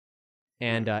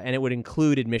 And it would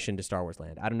include admission to Star Wars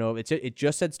Land. I don't know. It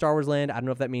just said Star Wars Land. I don't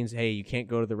know if that means, hey, you can't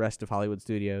go to the rest of Hollywood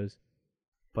Studios.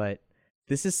 But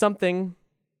this is something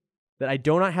that I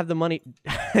do not have the money.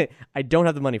 I don't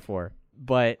have the money for.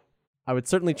 But I would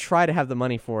certainly try to have the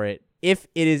money for it if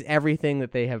it is everything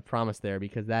that they have promised there,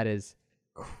 because that is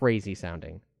crazy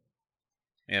sounding.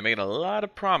 Yeah, making a lot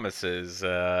of promises.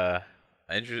 I'm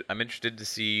interested to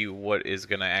see what is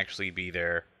going to actually be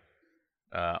there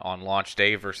on launch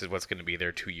day versus what's going to be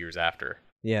there 2 years after.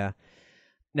 Yeah.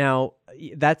 Now,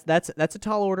 that's a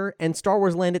tall order, and Star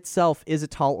Wars Land itself is a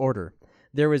tall order.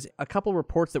 There was a couple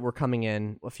reports that were coming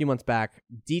in a few months back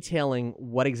detailing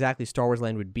what exactly Star Wars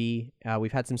Land would be.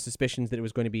 We've had some suspicions that it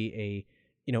was going to be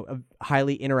a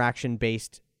highly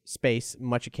interaction-based space,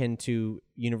 much akin to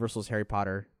Universal's Harry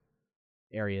Potter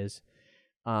areas.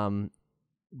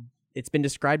 It's been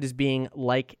described as being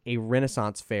like a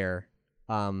Renaissance fair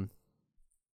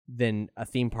than a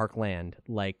theme park land.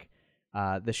 Like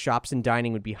the shops and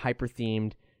dining would be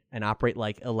hyper-themed and operate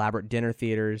like elaborate dinner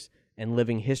theaters and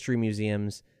living history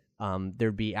museums.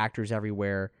 There'd be actors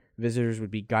everywhere. Visitors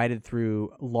would be guided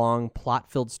through long,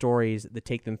 plot-filled stories that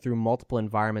take them through multiple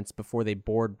environments before they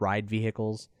board ride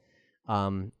vehicles. We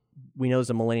know there's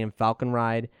a Millennium Falcon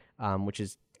ride, which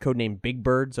is codenamed Big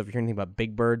Bird. So if you're hearing anything about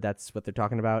Big Bird, that's what they're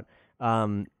talking about.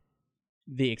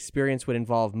 The experience would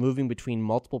involve moving between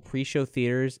multiple pre-show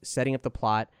theaters, setting up the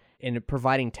plot, and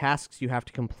providing tasks you have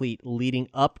to complete leading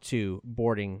up to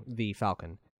boarding the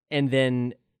Falcon. And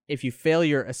then if you fail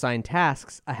your assigned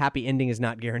tasks, a happy ending is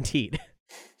not guaranteed.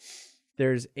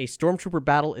 There's a Stormtrooper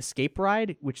Battle Escape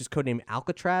Ride, which is codenamed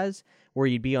Alcatraz, where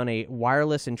you'd be on a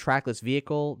wireless and trackless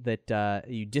vehicle that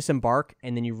you disembark,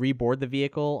 and then you reboard the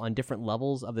vehicle on different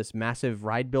levels of this massive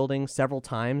ride building several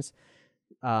times.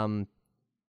 And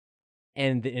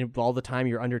all the time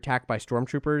you're under attack by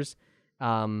Stormtroopers.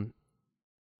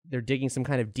 They're digging some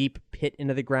kind of deep pit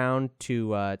into the ground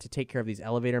to take care of these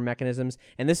elevator mechanisms.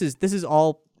 And this is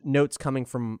all notes coming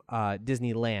from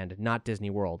Disneyland, not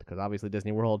Disney World, because obviously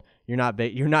Disney World, you're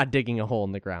not digging a hole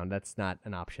in the ground. That's not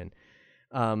an option.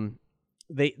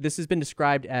 This has been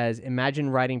described as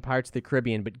imagine riding Pirates of the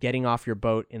Caribbean, but getting off your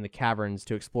boat in the caverns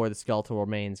to explore the skeletal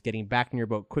remains, getting back in your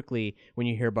boat quickly when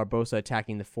you hear Barbossa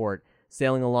attacking the fort,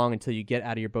 sailing along until you get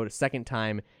out of your boat a second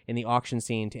time in the auction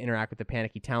scene to interact with the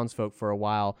panicky townsfolk for a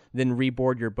while, then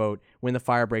reboard your boat when the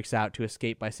fire breaks out to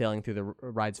escape by sailing through the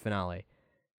ride's finale.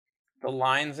 The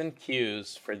lines and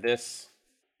queues for this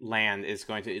land is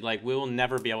going to, like, we will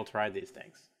never be able to ride these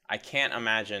things. I can't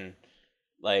imagine,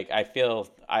 like,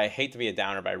 I hate to be a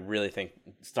downer, but I really think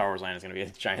Star Wars Land is going to be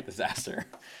a giant disaster.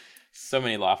 So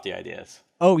many lofty ideas.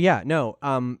 Oh, yeah, no,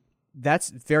 that's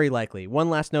very likely. One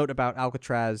last note about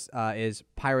Alcatraz is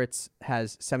Pirates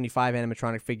has 75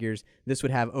 animatronic figures. This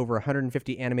would have over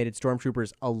 150 animated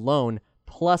stormtroopers alone,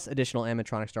 plus additional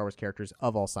animatronic Star Wars characters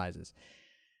of all sizes.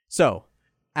 So,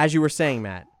 as you were saying,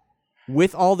 Matt,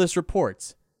 with all this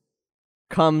reports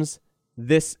comes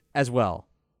this as well.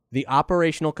 The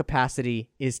operational capacity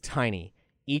is tiny.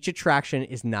 Each attraction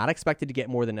is not expected to get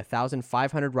more than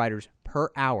 1,500 riders per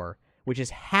hour, which is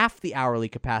half the hourly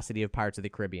capacity of Pirates of the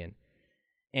Caribbean.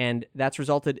 And that's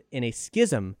resulted in a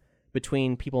schism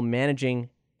between people managing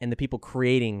and the people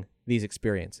creating these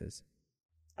experiences.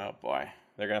 Oh, boy.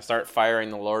 They're going to start firing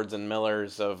the Lords and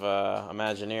Millers of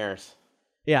Imagineers.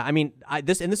 Yeah, I mean,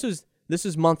 this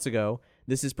was months ago.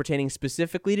 This is pertaining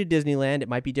specifically to Disneyland. It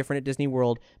might be different at Disney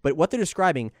World, but what they're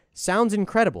describing sounds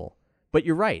incredible. But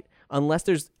you're right. Unless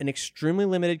there's an extremely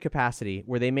limited capacity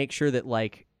where they make sure that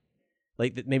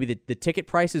maybe the ticket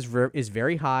price is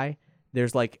very high.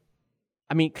 There's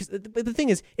because the thing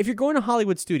is, if you're going to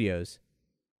Hollywood Studios,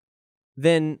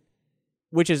 then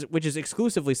which is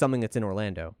exclusively something that's in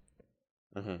Orlando,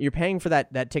 you're paying for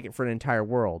that ticket for an entire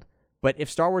world. But if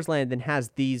Star Wars Land then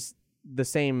has the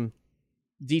same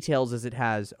details as it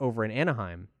has over in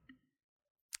Anaheim,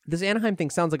 this Anaheim thing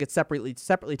sounds like it's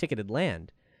separately ticketed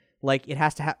land. Like it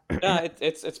has to have. Yeah,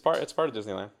 it's part of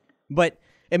Disneyland. But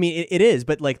I mean, it is.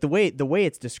 But like the way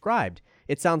it's described,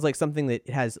 it sounds like something that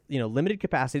has limited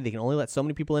capacity. They can only let so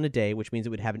many people in a day, which means it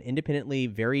would have an independently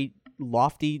very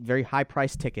lofty, very high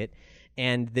price ticket,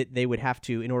 and that they would have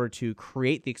to, in order to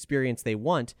create the experience they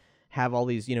want, have all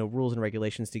these rules and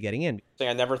regulations to getting in.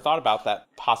 I never thought about that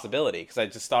possibility because I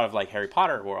just thought of like Harry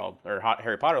Potter World or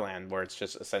Harry Potter Land, where it's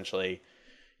just essentially,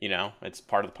 it's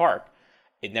part of the park.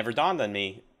 It never dawned on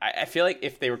me. I feel like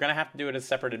if they were going to have to do it as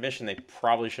separate admission, they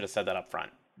probably should have said that up front.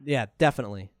 Yeah,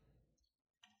 definitely.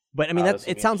 But I mean,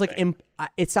 it sounds like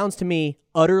it sounds to me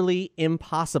utterly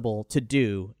impossible to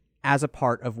do as a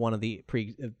part of one of the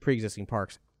pre-existing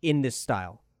parks in this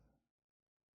style.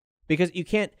 Because you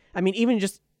can't. I mean, even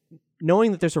just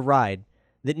knowing that there's a ride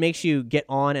that makes you get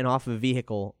on and off of a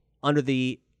vehicle under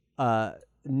the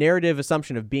narrative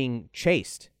assumption of being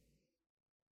chased,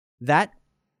 that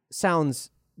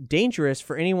sounds dangerous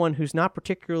for anyone who's not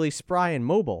particularly spry and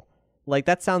mobile. Like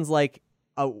that sounds like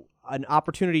an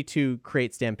opportunity to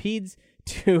create stampedes,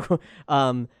 for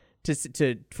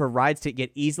rides to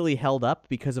get easily held up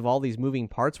because of all these moving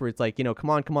parts where it's like, come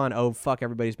on, oh fuck,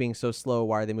 everybody's being so slow,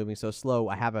 why are they moving so slow?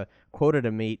 I have a quota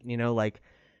to meet,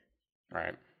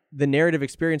 Right. The narrative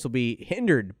experience will be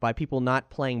hindered by people not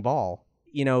playing ball.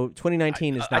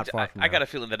 2019 is not far from now. I got a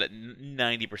feeling that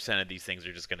 90% of these things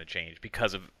are just going to change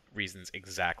because of reasons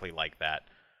exactly like that.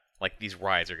 Like these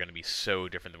rides are going to be so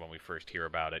different than when we first hear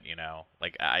about it.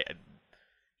 Like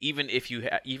even if you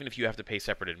have to pay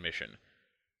separate admission,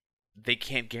 they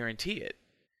can't guarantee it.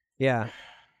 Yeah,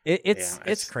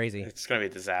 it's crazy. It's going to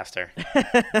be a disaster.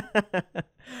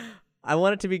 I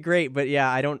want it to be great, but yeah,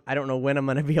 I don't know when I'm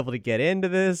going to be able to get into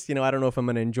this. I don't know if I'm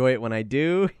going to enjoy it when I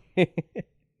do.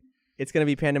 It's going to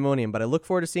be pandemonium, but I look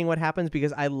forward to seeing what happens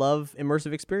because I love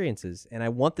immersive experiences and I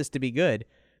want this to be good.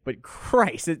 But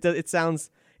Christ, it just sounds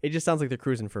like they're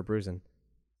cruising for a bruising.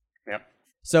 Yep.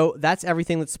 So that's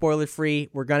everything that's spoiler free.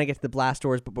 We're going to get to the blast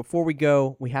doors, but before we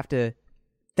go, we have to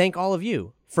thank all of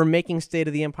you for making State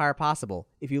of the Empire possible.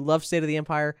 If you love State of the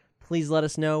Empire, please let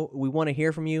us know. We want to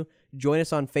hear from you. Join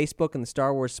us on Facebook in the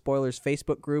Star Wars Spoilers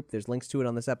Facebook group. There's links to it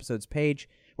on this episode's page,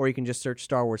 or you can just search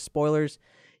Star Wars Spoilers.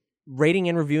 Rating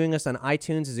and reviewing us on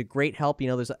iTunes is a great help.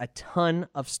 There's a ton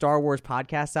of Star Wars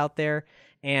podcasts out there,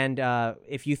 and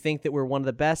if you think that we're one of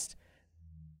the best,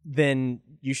 then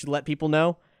you should let people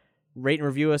know. Rate and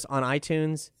review us on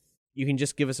iTunes. You can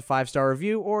just give us a 5-star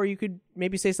review, or you could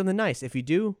maybe say something nice. If you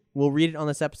do, we'll read it on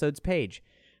this episode's page.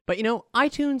 But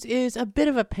iTunes is a bit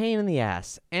of a pain in the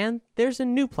ass, and there's a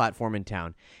new platform in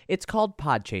town. It's called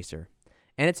Podchaser,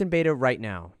 and it's in beta right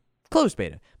now. Closed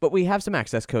beta, but we have some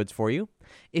access codes for you.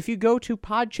 If you go to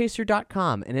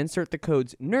podchaser.com and insert the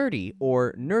codes NERDY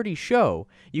or NERDY SHOW,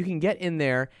 you can get in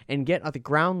there and get at the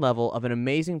ground level of an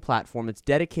amazing platform that's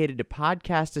dedicated to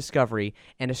podcast discovery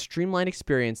and a streamlined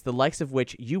experience the likes of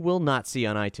which you will not see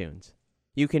on iTunes.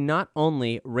 You can not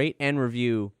only rate and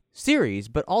review series,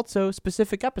 but also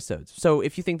specific episodes. So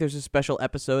if you think there's a special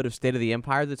episode of State of the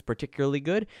Empire that's particularly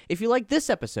good, if you like this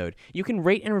episode, you can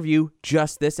rate and review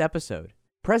just this episode.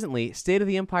 presently, State of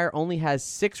the Empire only has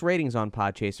 6 ratings on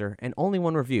Podchaser and only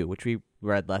 1 review, which we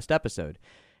read last episode.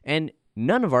 And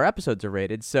none of our episodes are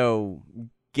rated, so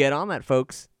get on that,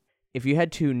 folks. If you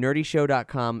head to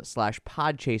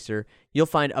nerdyshow.com/podchaser, you'll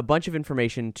find a bunch of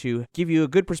information to give you a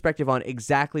good perspective on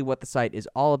exactly what the site is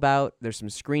all about. There's some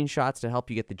screenshots to help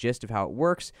you get the gist of how it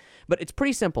works, but it's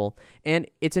pretty simple, and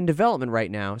it's in development right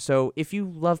now. So if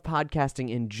you love podcasting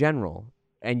in general,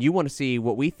 and you want to see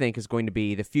what we think is going to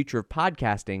be the future of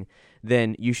podcasting,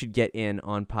 then you should get in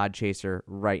on Podchaser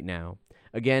right now.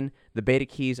 Again, the beta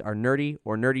keys are nerdy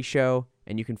or nerdy show,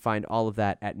 and you can find all of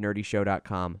that at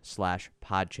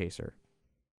nerdyshow.com/podchaser.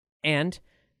 And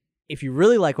if you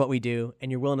really like what we do and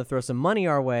you're willing to throw some money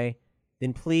our way,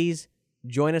 then please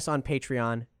join us on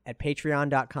Patreon at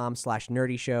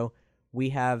patreon.com/nerdyshow. We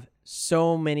have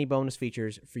so many bonus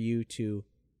features for you to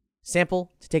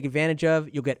sample, to take advantage of.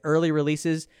 You'll get early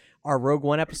releases. Our Rogue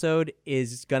One episode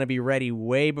is going to be ready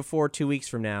way before 2 weeks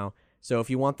from now. So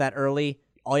if you want that early,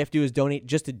 all you have to do is donate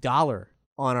just $1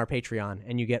 on our Patreon,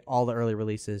 and you get all the early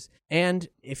releases. And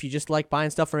if you just like buying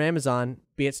stuff from Amazon,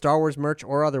 be it Star Wars merch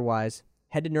or otherwise,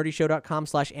 head to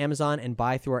nerdyshow.com/Amazon and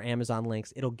buy through our Amazon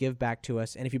links. It'll give back to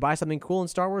us. And if you buy something cool and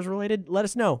Star Wars related, let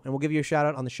us know, and we'll give you a shout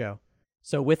out on the show.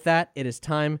 So with that, it is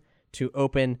time to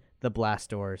open the blast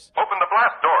doors. Open the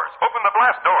blast doors! Open the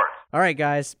blast doors! All right,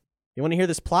 guys. You want to hear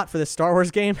this plot for this Star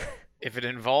Wars game? If it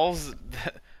involves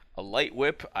a light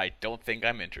whip, I don't think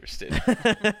I'm interested.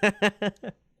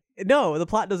 No, the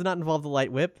plot does not involve the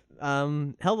light whip.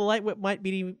 Hell, the light whip might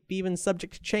be even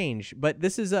subject to change, but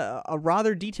this is a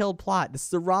rather detailed plot.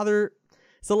 It's a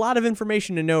lot of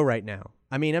information to know right now.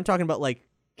 I mean, I'm talking about like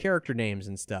character names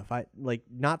and stuff.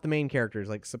 Not the main characters,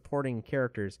 like supporting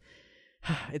characters.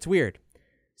 It's weird.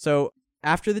 So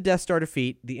after the Death Star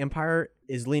defeat, the Empire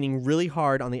is leaning really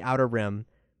hard on the Outer Rim,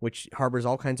 which harbors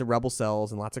all kinds of rebel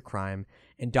cells and lots of crime,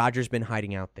 and Dodger's been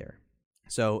hiding out there.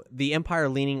 So the Empire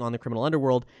leaning on the criminal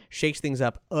underworld shakes things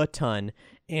up a ton,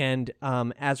 and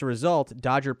as a result,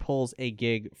 Dodger pulls a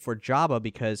gig for Jabba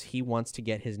because he wants to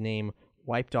get his name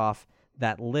wiped off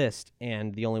that list,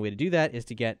 and the only way to do that is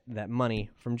to get that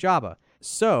money from Jabba.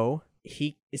 So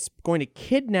he is going to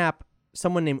kidnap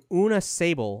someone named Una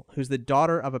Sable, who's the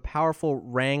daughter of a powerful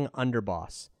Rang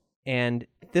underboss. And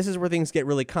this is where things get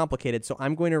really complicated, so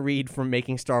I'm going to read from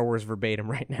Making Star Wars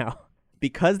verbatim right now.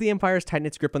 Because the Empire's tightened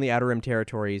its grip on the Outer Rim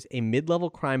territories, a mid-level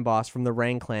crime boss from the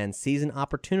Rang clan sees an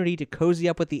opportunity to cozy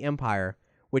up with the Empire,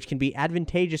 which can be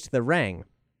advantageous to the Rang.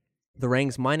 The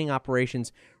Rang's mining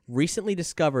operations recently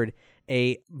discovered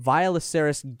a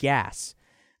Violaceris gas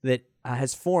that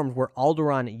has formed where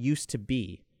Alderaan used to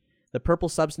be. The purple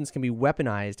substance can be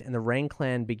weaponized, and the Rang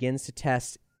clan begins to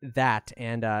test that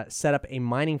and set up a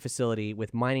mining facility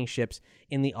with mining ships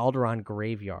in the Alderaan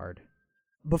graveyard.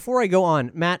 Before I go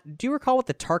on, Matt, do you recall what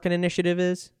the Tarkin Initiative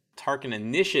is? Tarkin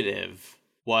Initiative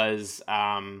was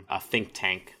a think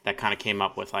tank that kind of came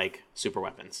up with like super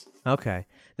weapons. Okay,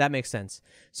 that makes sense.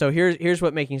 So here's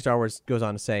what Making Star Wars goes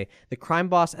on to say. The crime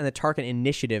boss and the Tarkin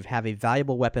Initiative have a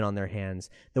valuable weapon on their hands.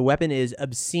 The weapon is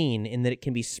obscene in that it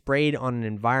can be sprayed on an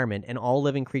environment, and all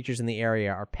living creatures in the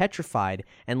area are petrified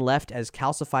and left as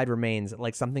calcified remains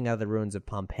like something out of the ruins of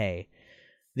Pompeii.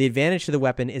 The advantage to the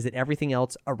weapon is that everything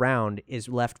else around is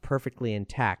left perfectly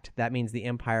intact. That means the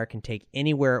Empire can take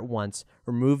anywhere it wants,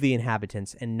 remove the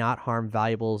inhabitants, and not harm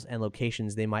valuables and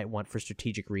locations they might want for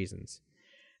strategic reasons.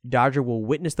 Dodger will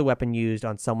witness the weapon used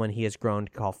on someone he has grown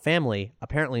to call family,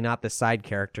 apparently not the side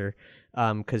character,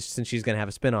 since she's going to have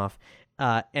a spinoff,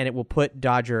 and it will put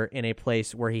Dodger in a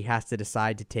place where he has to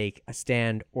decide to take a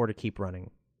stand or to keep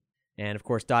running. And, of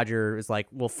course, Dodger is like,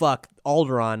 well, fuck,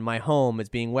 Alderaan, my home, is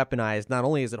being weaponized. Not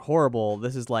only is it horrible,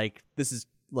 this is like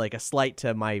a slight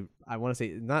to my, I want to say,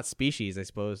 not species, I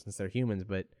suppose, since they're humans,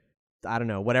 but I don't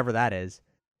know, whatever that is.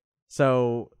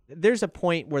 So there's a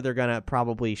point where they're going to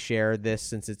probably share this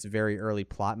since it's very early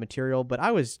plot material, but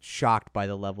I was shocked by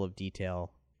the level of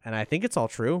detail, and I think it's all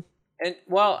true. And,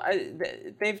 well,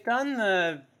 they've done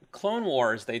the Clone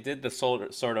Wars. They did the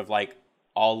sort of like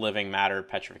all living matter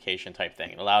petrification type thing.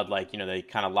 It allowed, like, they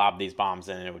kind of lobbed these bombs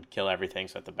in and it would kill everything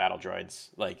so that the battle droids,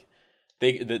 like,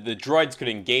 the droids could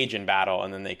engage in battle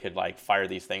and then they could, like, fire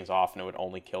these things off and it would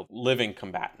only kill living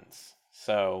combatants.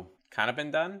 So, kind of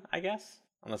been done, I guess,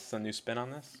 unless it's a new spin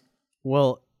on this.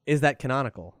 Well, is that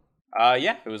canonical?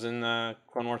 Yeah, it was in the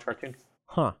Clone Wars cartoon.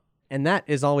 Huh. And that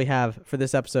is all we have for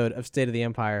this episode of State of the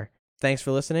Empire. Thanks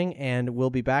for listening, and we'll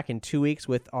be back in 2 weeks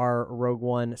with our Rogue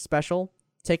One special.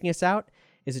 Taking us out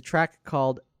is a track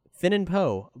called Finn and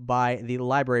Poe by the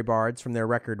Library Bards from their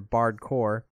record Bard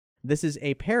Core. This is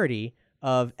a parody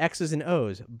of X's and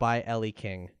O's by Ellie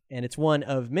King. And it's one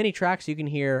of many tracks you can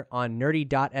hear on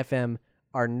nerdy.fm,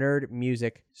 our nerd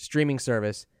music streaming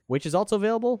service, which is also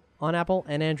available on Apple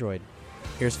and Android.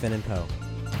 Here's Finn and Poe.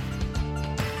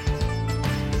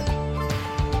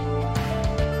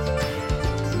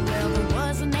 Well, there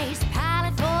was an ace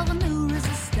pilot for the new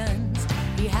resistance.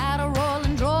 He had a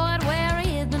rolling droid where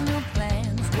he hid the new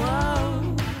plans.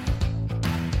 Whoa.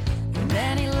 And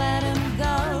then he let him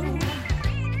go.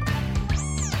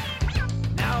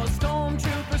 Now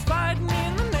stormtroopers fighting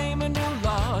in the name of new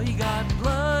law. He got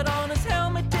blood on his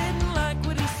helmet, didn't like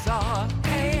what he saw.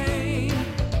 Hey,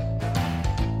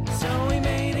 so he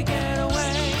made a getaway.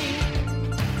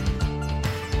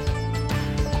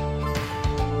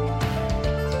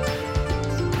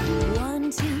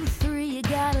 1, 2, 3, you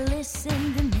gotta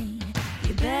listen to me.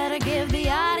 You better give the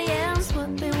audience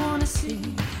what they wanna see.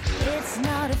 It's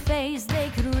not a phase, they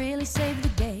could really save the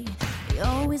day. They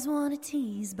always wanna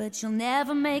tease, but you'll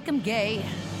never make them gay.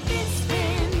 It's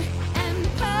Finn and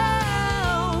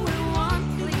Poe, we want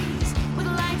please, with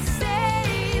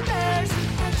lightsabers and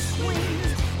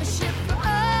X-wings, a ship for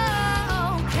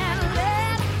all, can't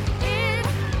let it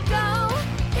go.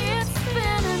 It's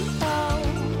Finn and Poe.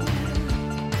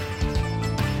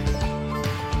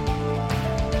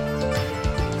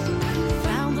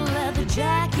 Found a leather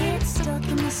jacket stuck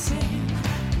in the sand,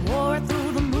 wore it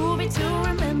through the movie to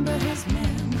remember his man.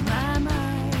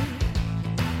 My,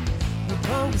 the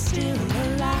Poe was still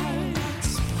alive.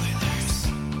 Spoilers.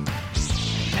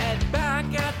 Head back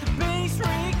at the base,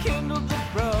 rekindled the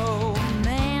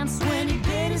romance when he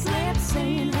bit his lip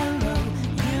saying hello.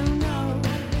 You know,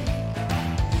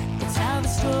 it's how the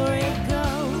story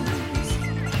goes.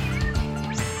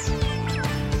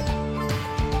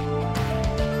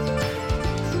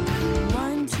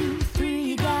 1, 2, 3,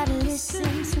 you gotta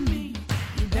listen to me.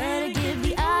 You better give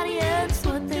the audience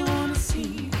what they wanna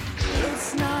see.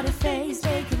 It's not a phase,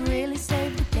 they could really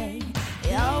save the day.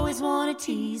 They always wanna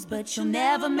tease, but you'll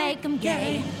never make them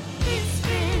gay. It's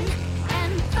Finn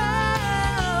and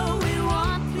Poe, we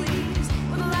want please,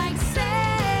 with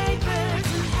lightsabers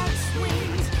and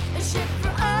X-wings, a ship for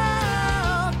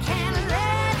all, can't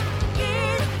let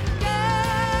it go.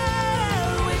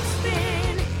 It's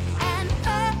Finn and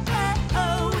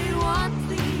Poe, we want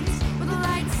please, with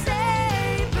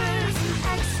lightsabers and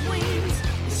X-wings,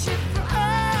 a ship for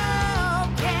all,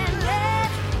 can't let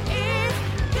it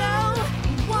go.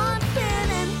 We want Finn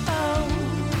and Poe.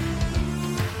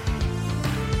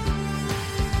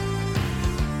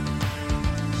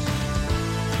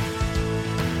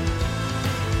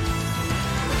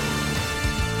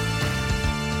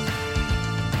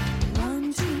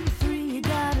 One, two, three, you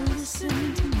gotta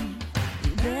listen to me.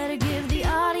 You better give the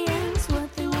audience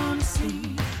what they wanna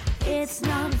see. It's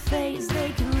not a phase,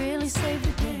 they can really save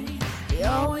the day. They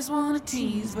always wanna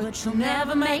tease, but you'll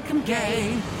never make them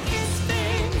gay. It's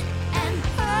Finn and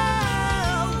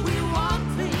Poe, we want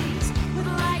please, with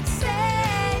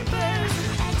lightsabers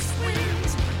and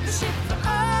X-wings, the ship for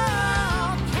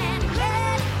all, can't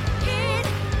let it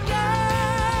go.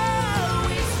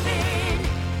 It's Finn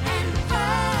and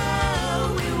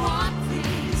Poe, we want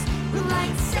please, with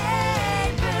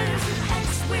lightsabers and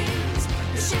X-wings,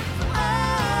 the ship for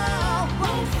all,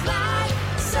 won't fly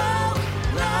so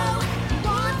low. We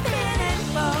want Finn and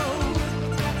Poe.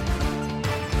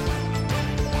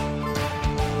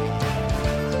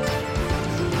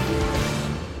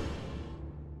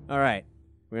 All right,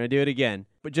 we're going to do it again,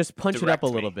 but just punch it up Direct a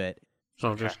me. little bit.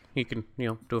 So just he can,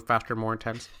 do it faster, more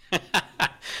intense.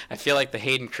 I feel like the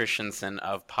Hayden Christensen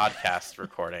of podcast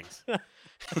recordings.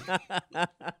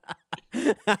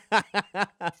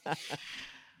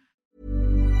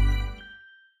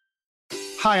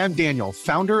 Hi, I'm Daniel,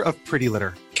 founder of Pretty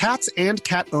Litter. Cats and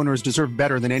cat owners deserve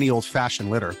better than any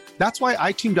old-fashioned litter. That's why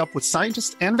I teamed up with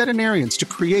scientists and veterinarians to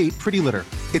create Pretty Litter.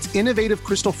 Its innovative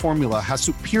crystal formula has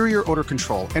superior odor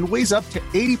control and weighs up to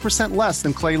 80% less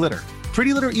than clay litter.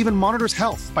 Pretty Litter even monitors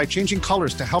health by changing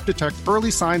colors to help detect early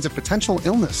signs of potential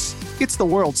illness. It's the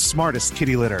world's smartest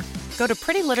kitty litter. Go to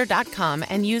prettylitter.com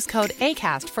and use code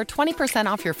ACAST for 20%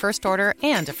 off your first order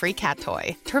and a free cat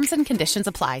toy. Terms and conditions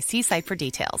apply. See site for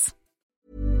details.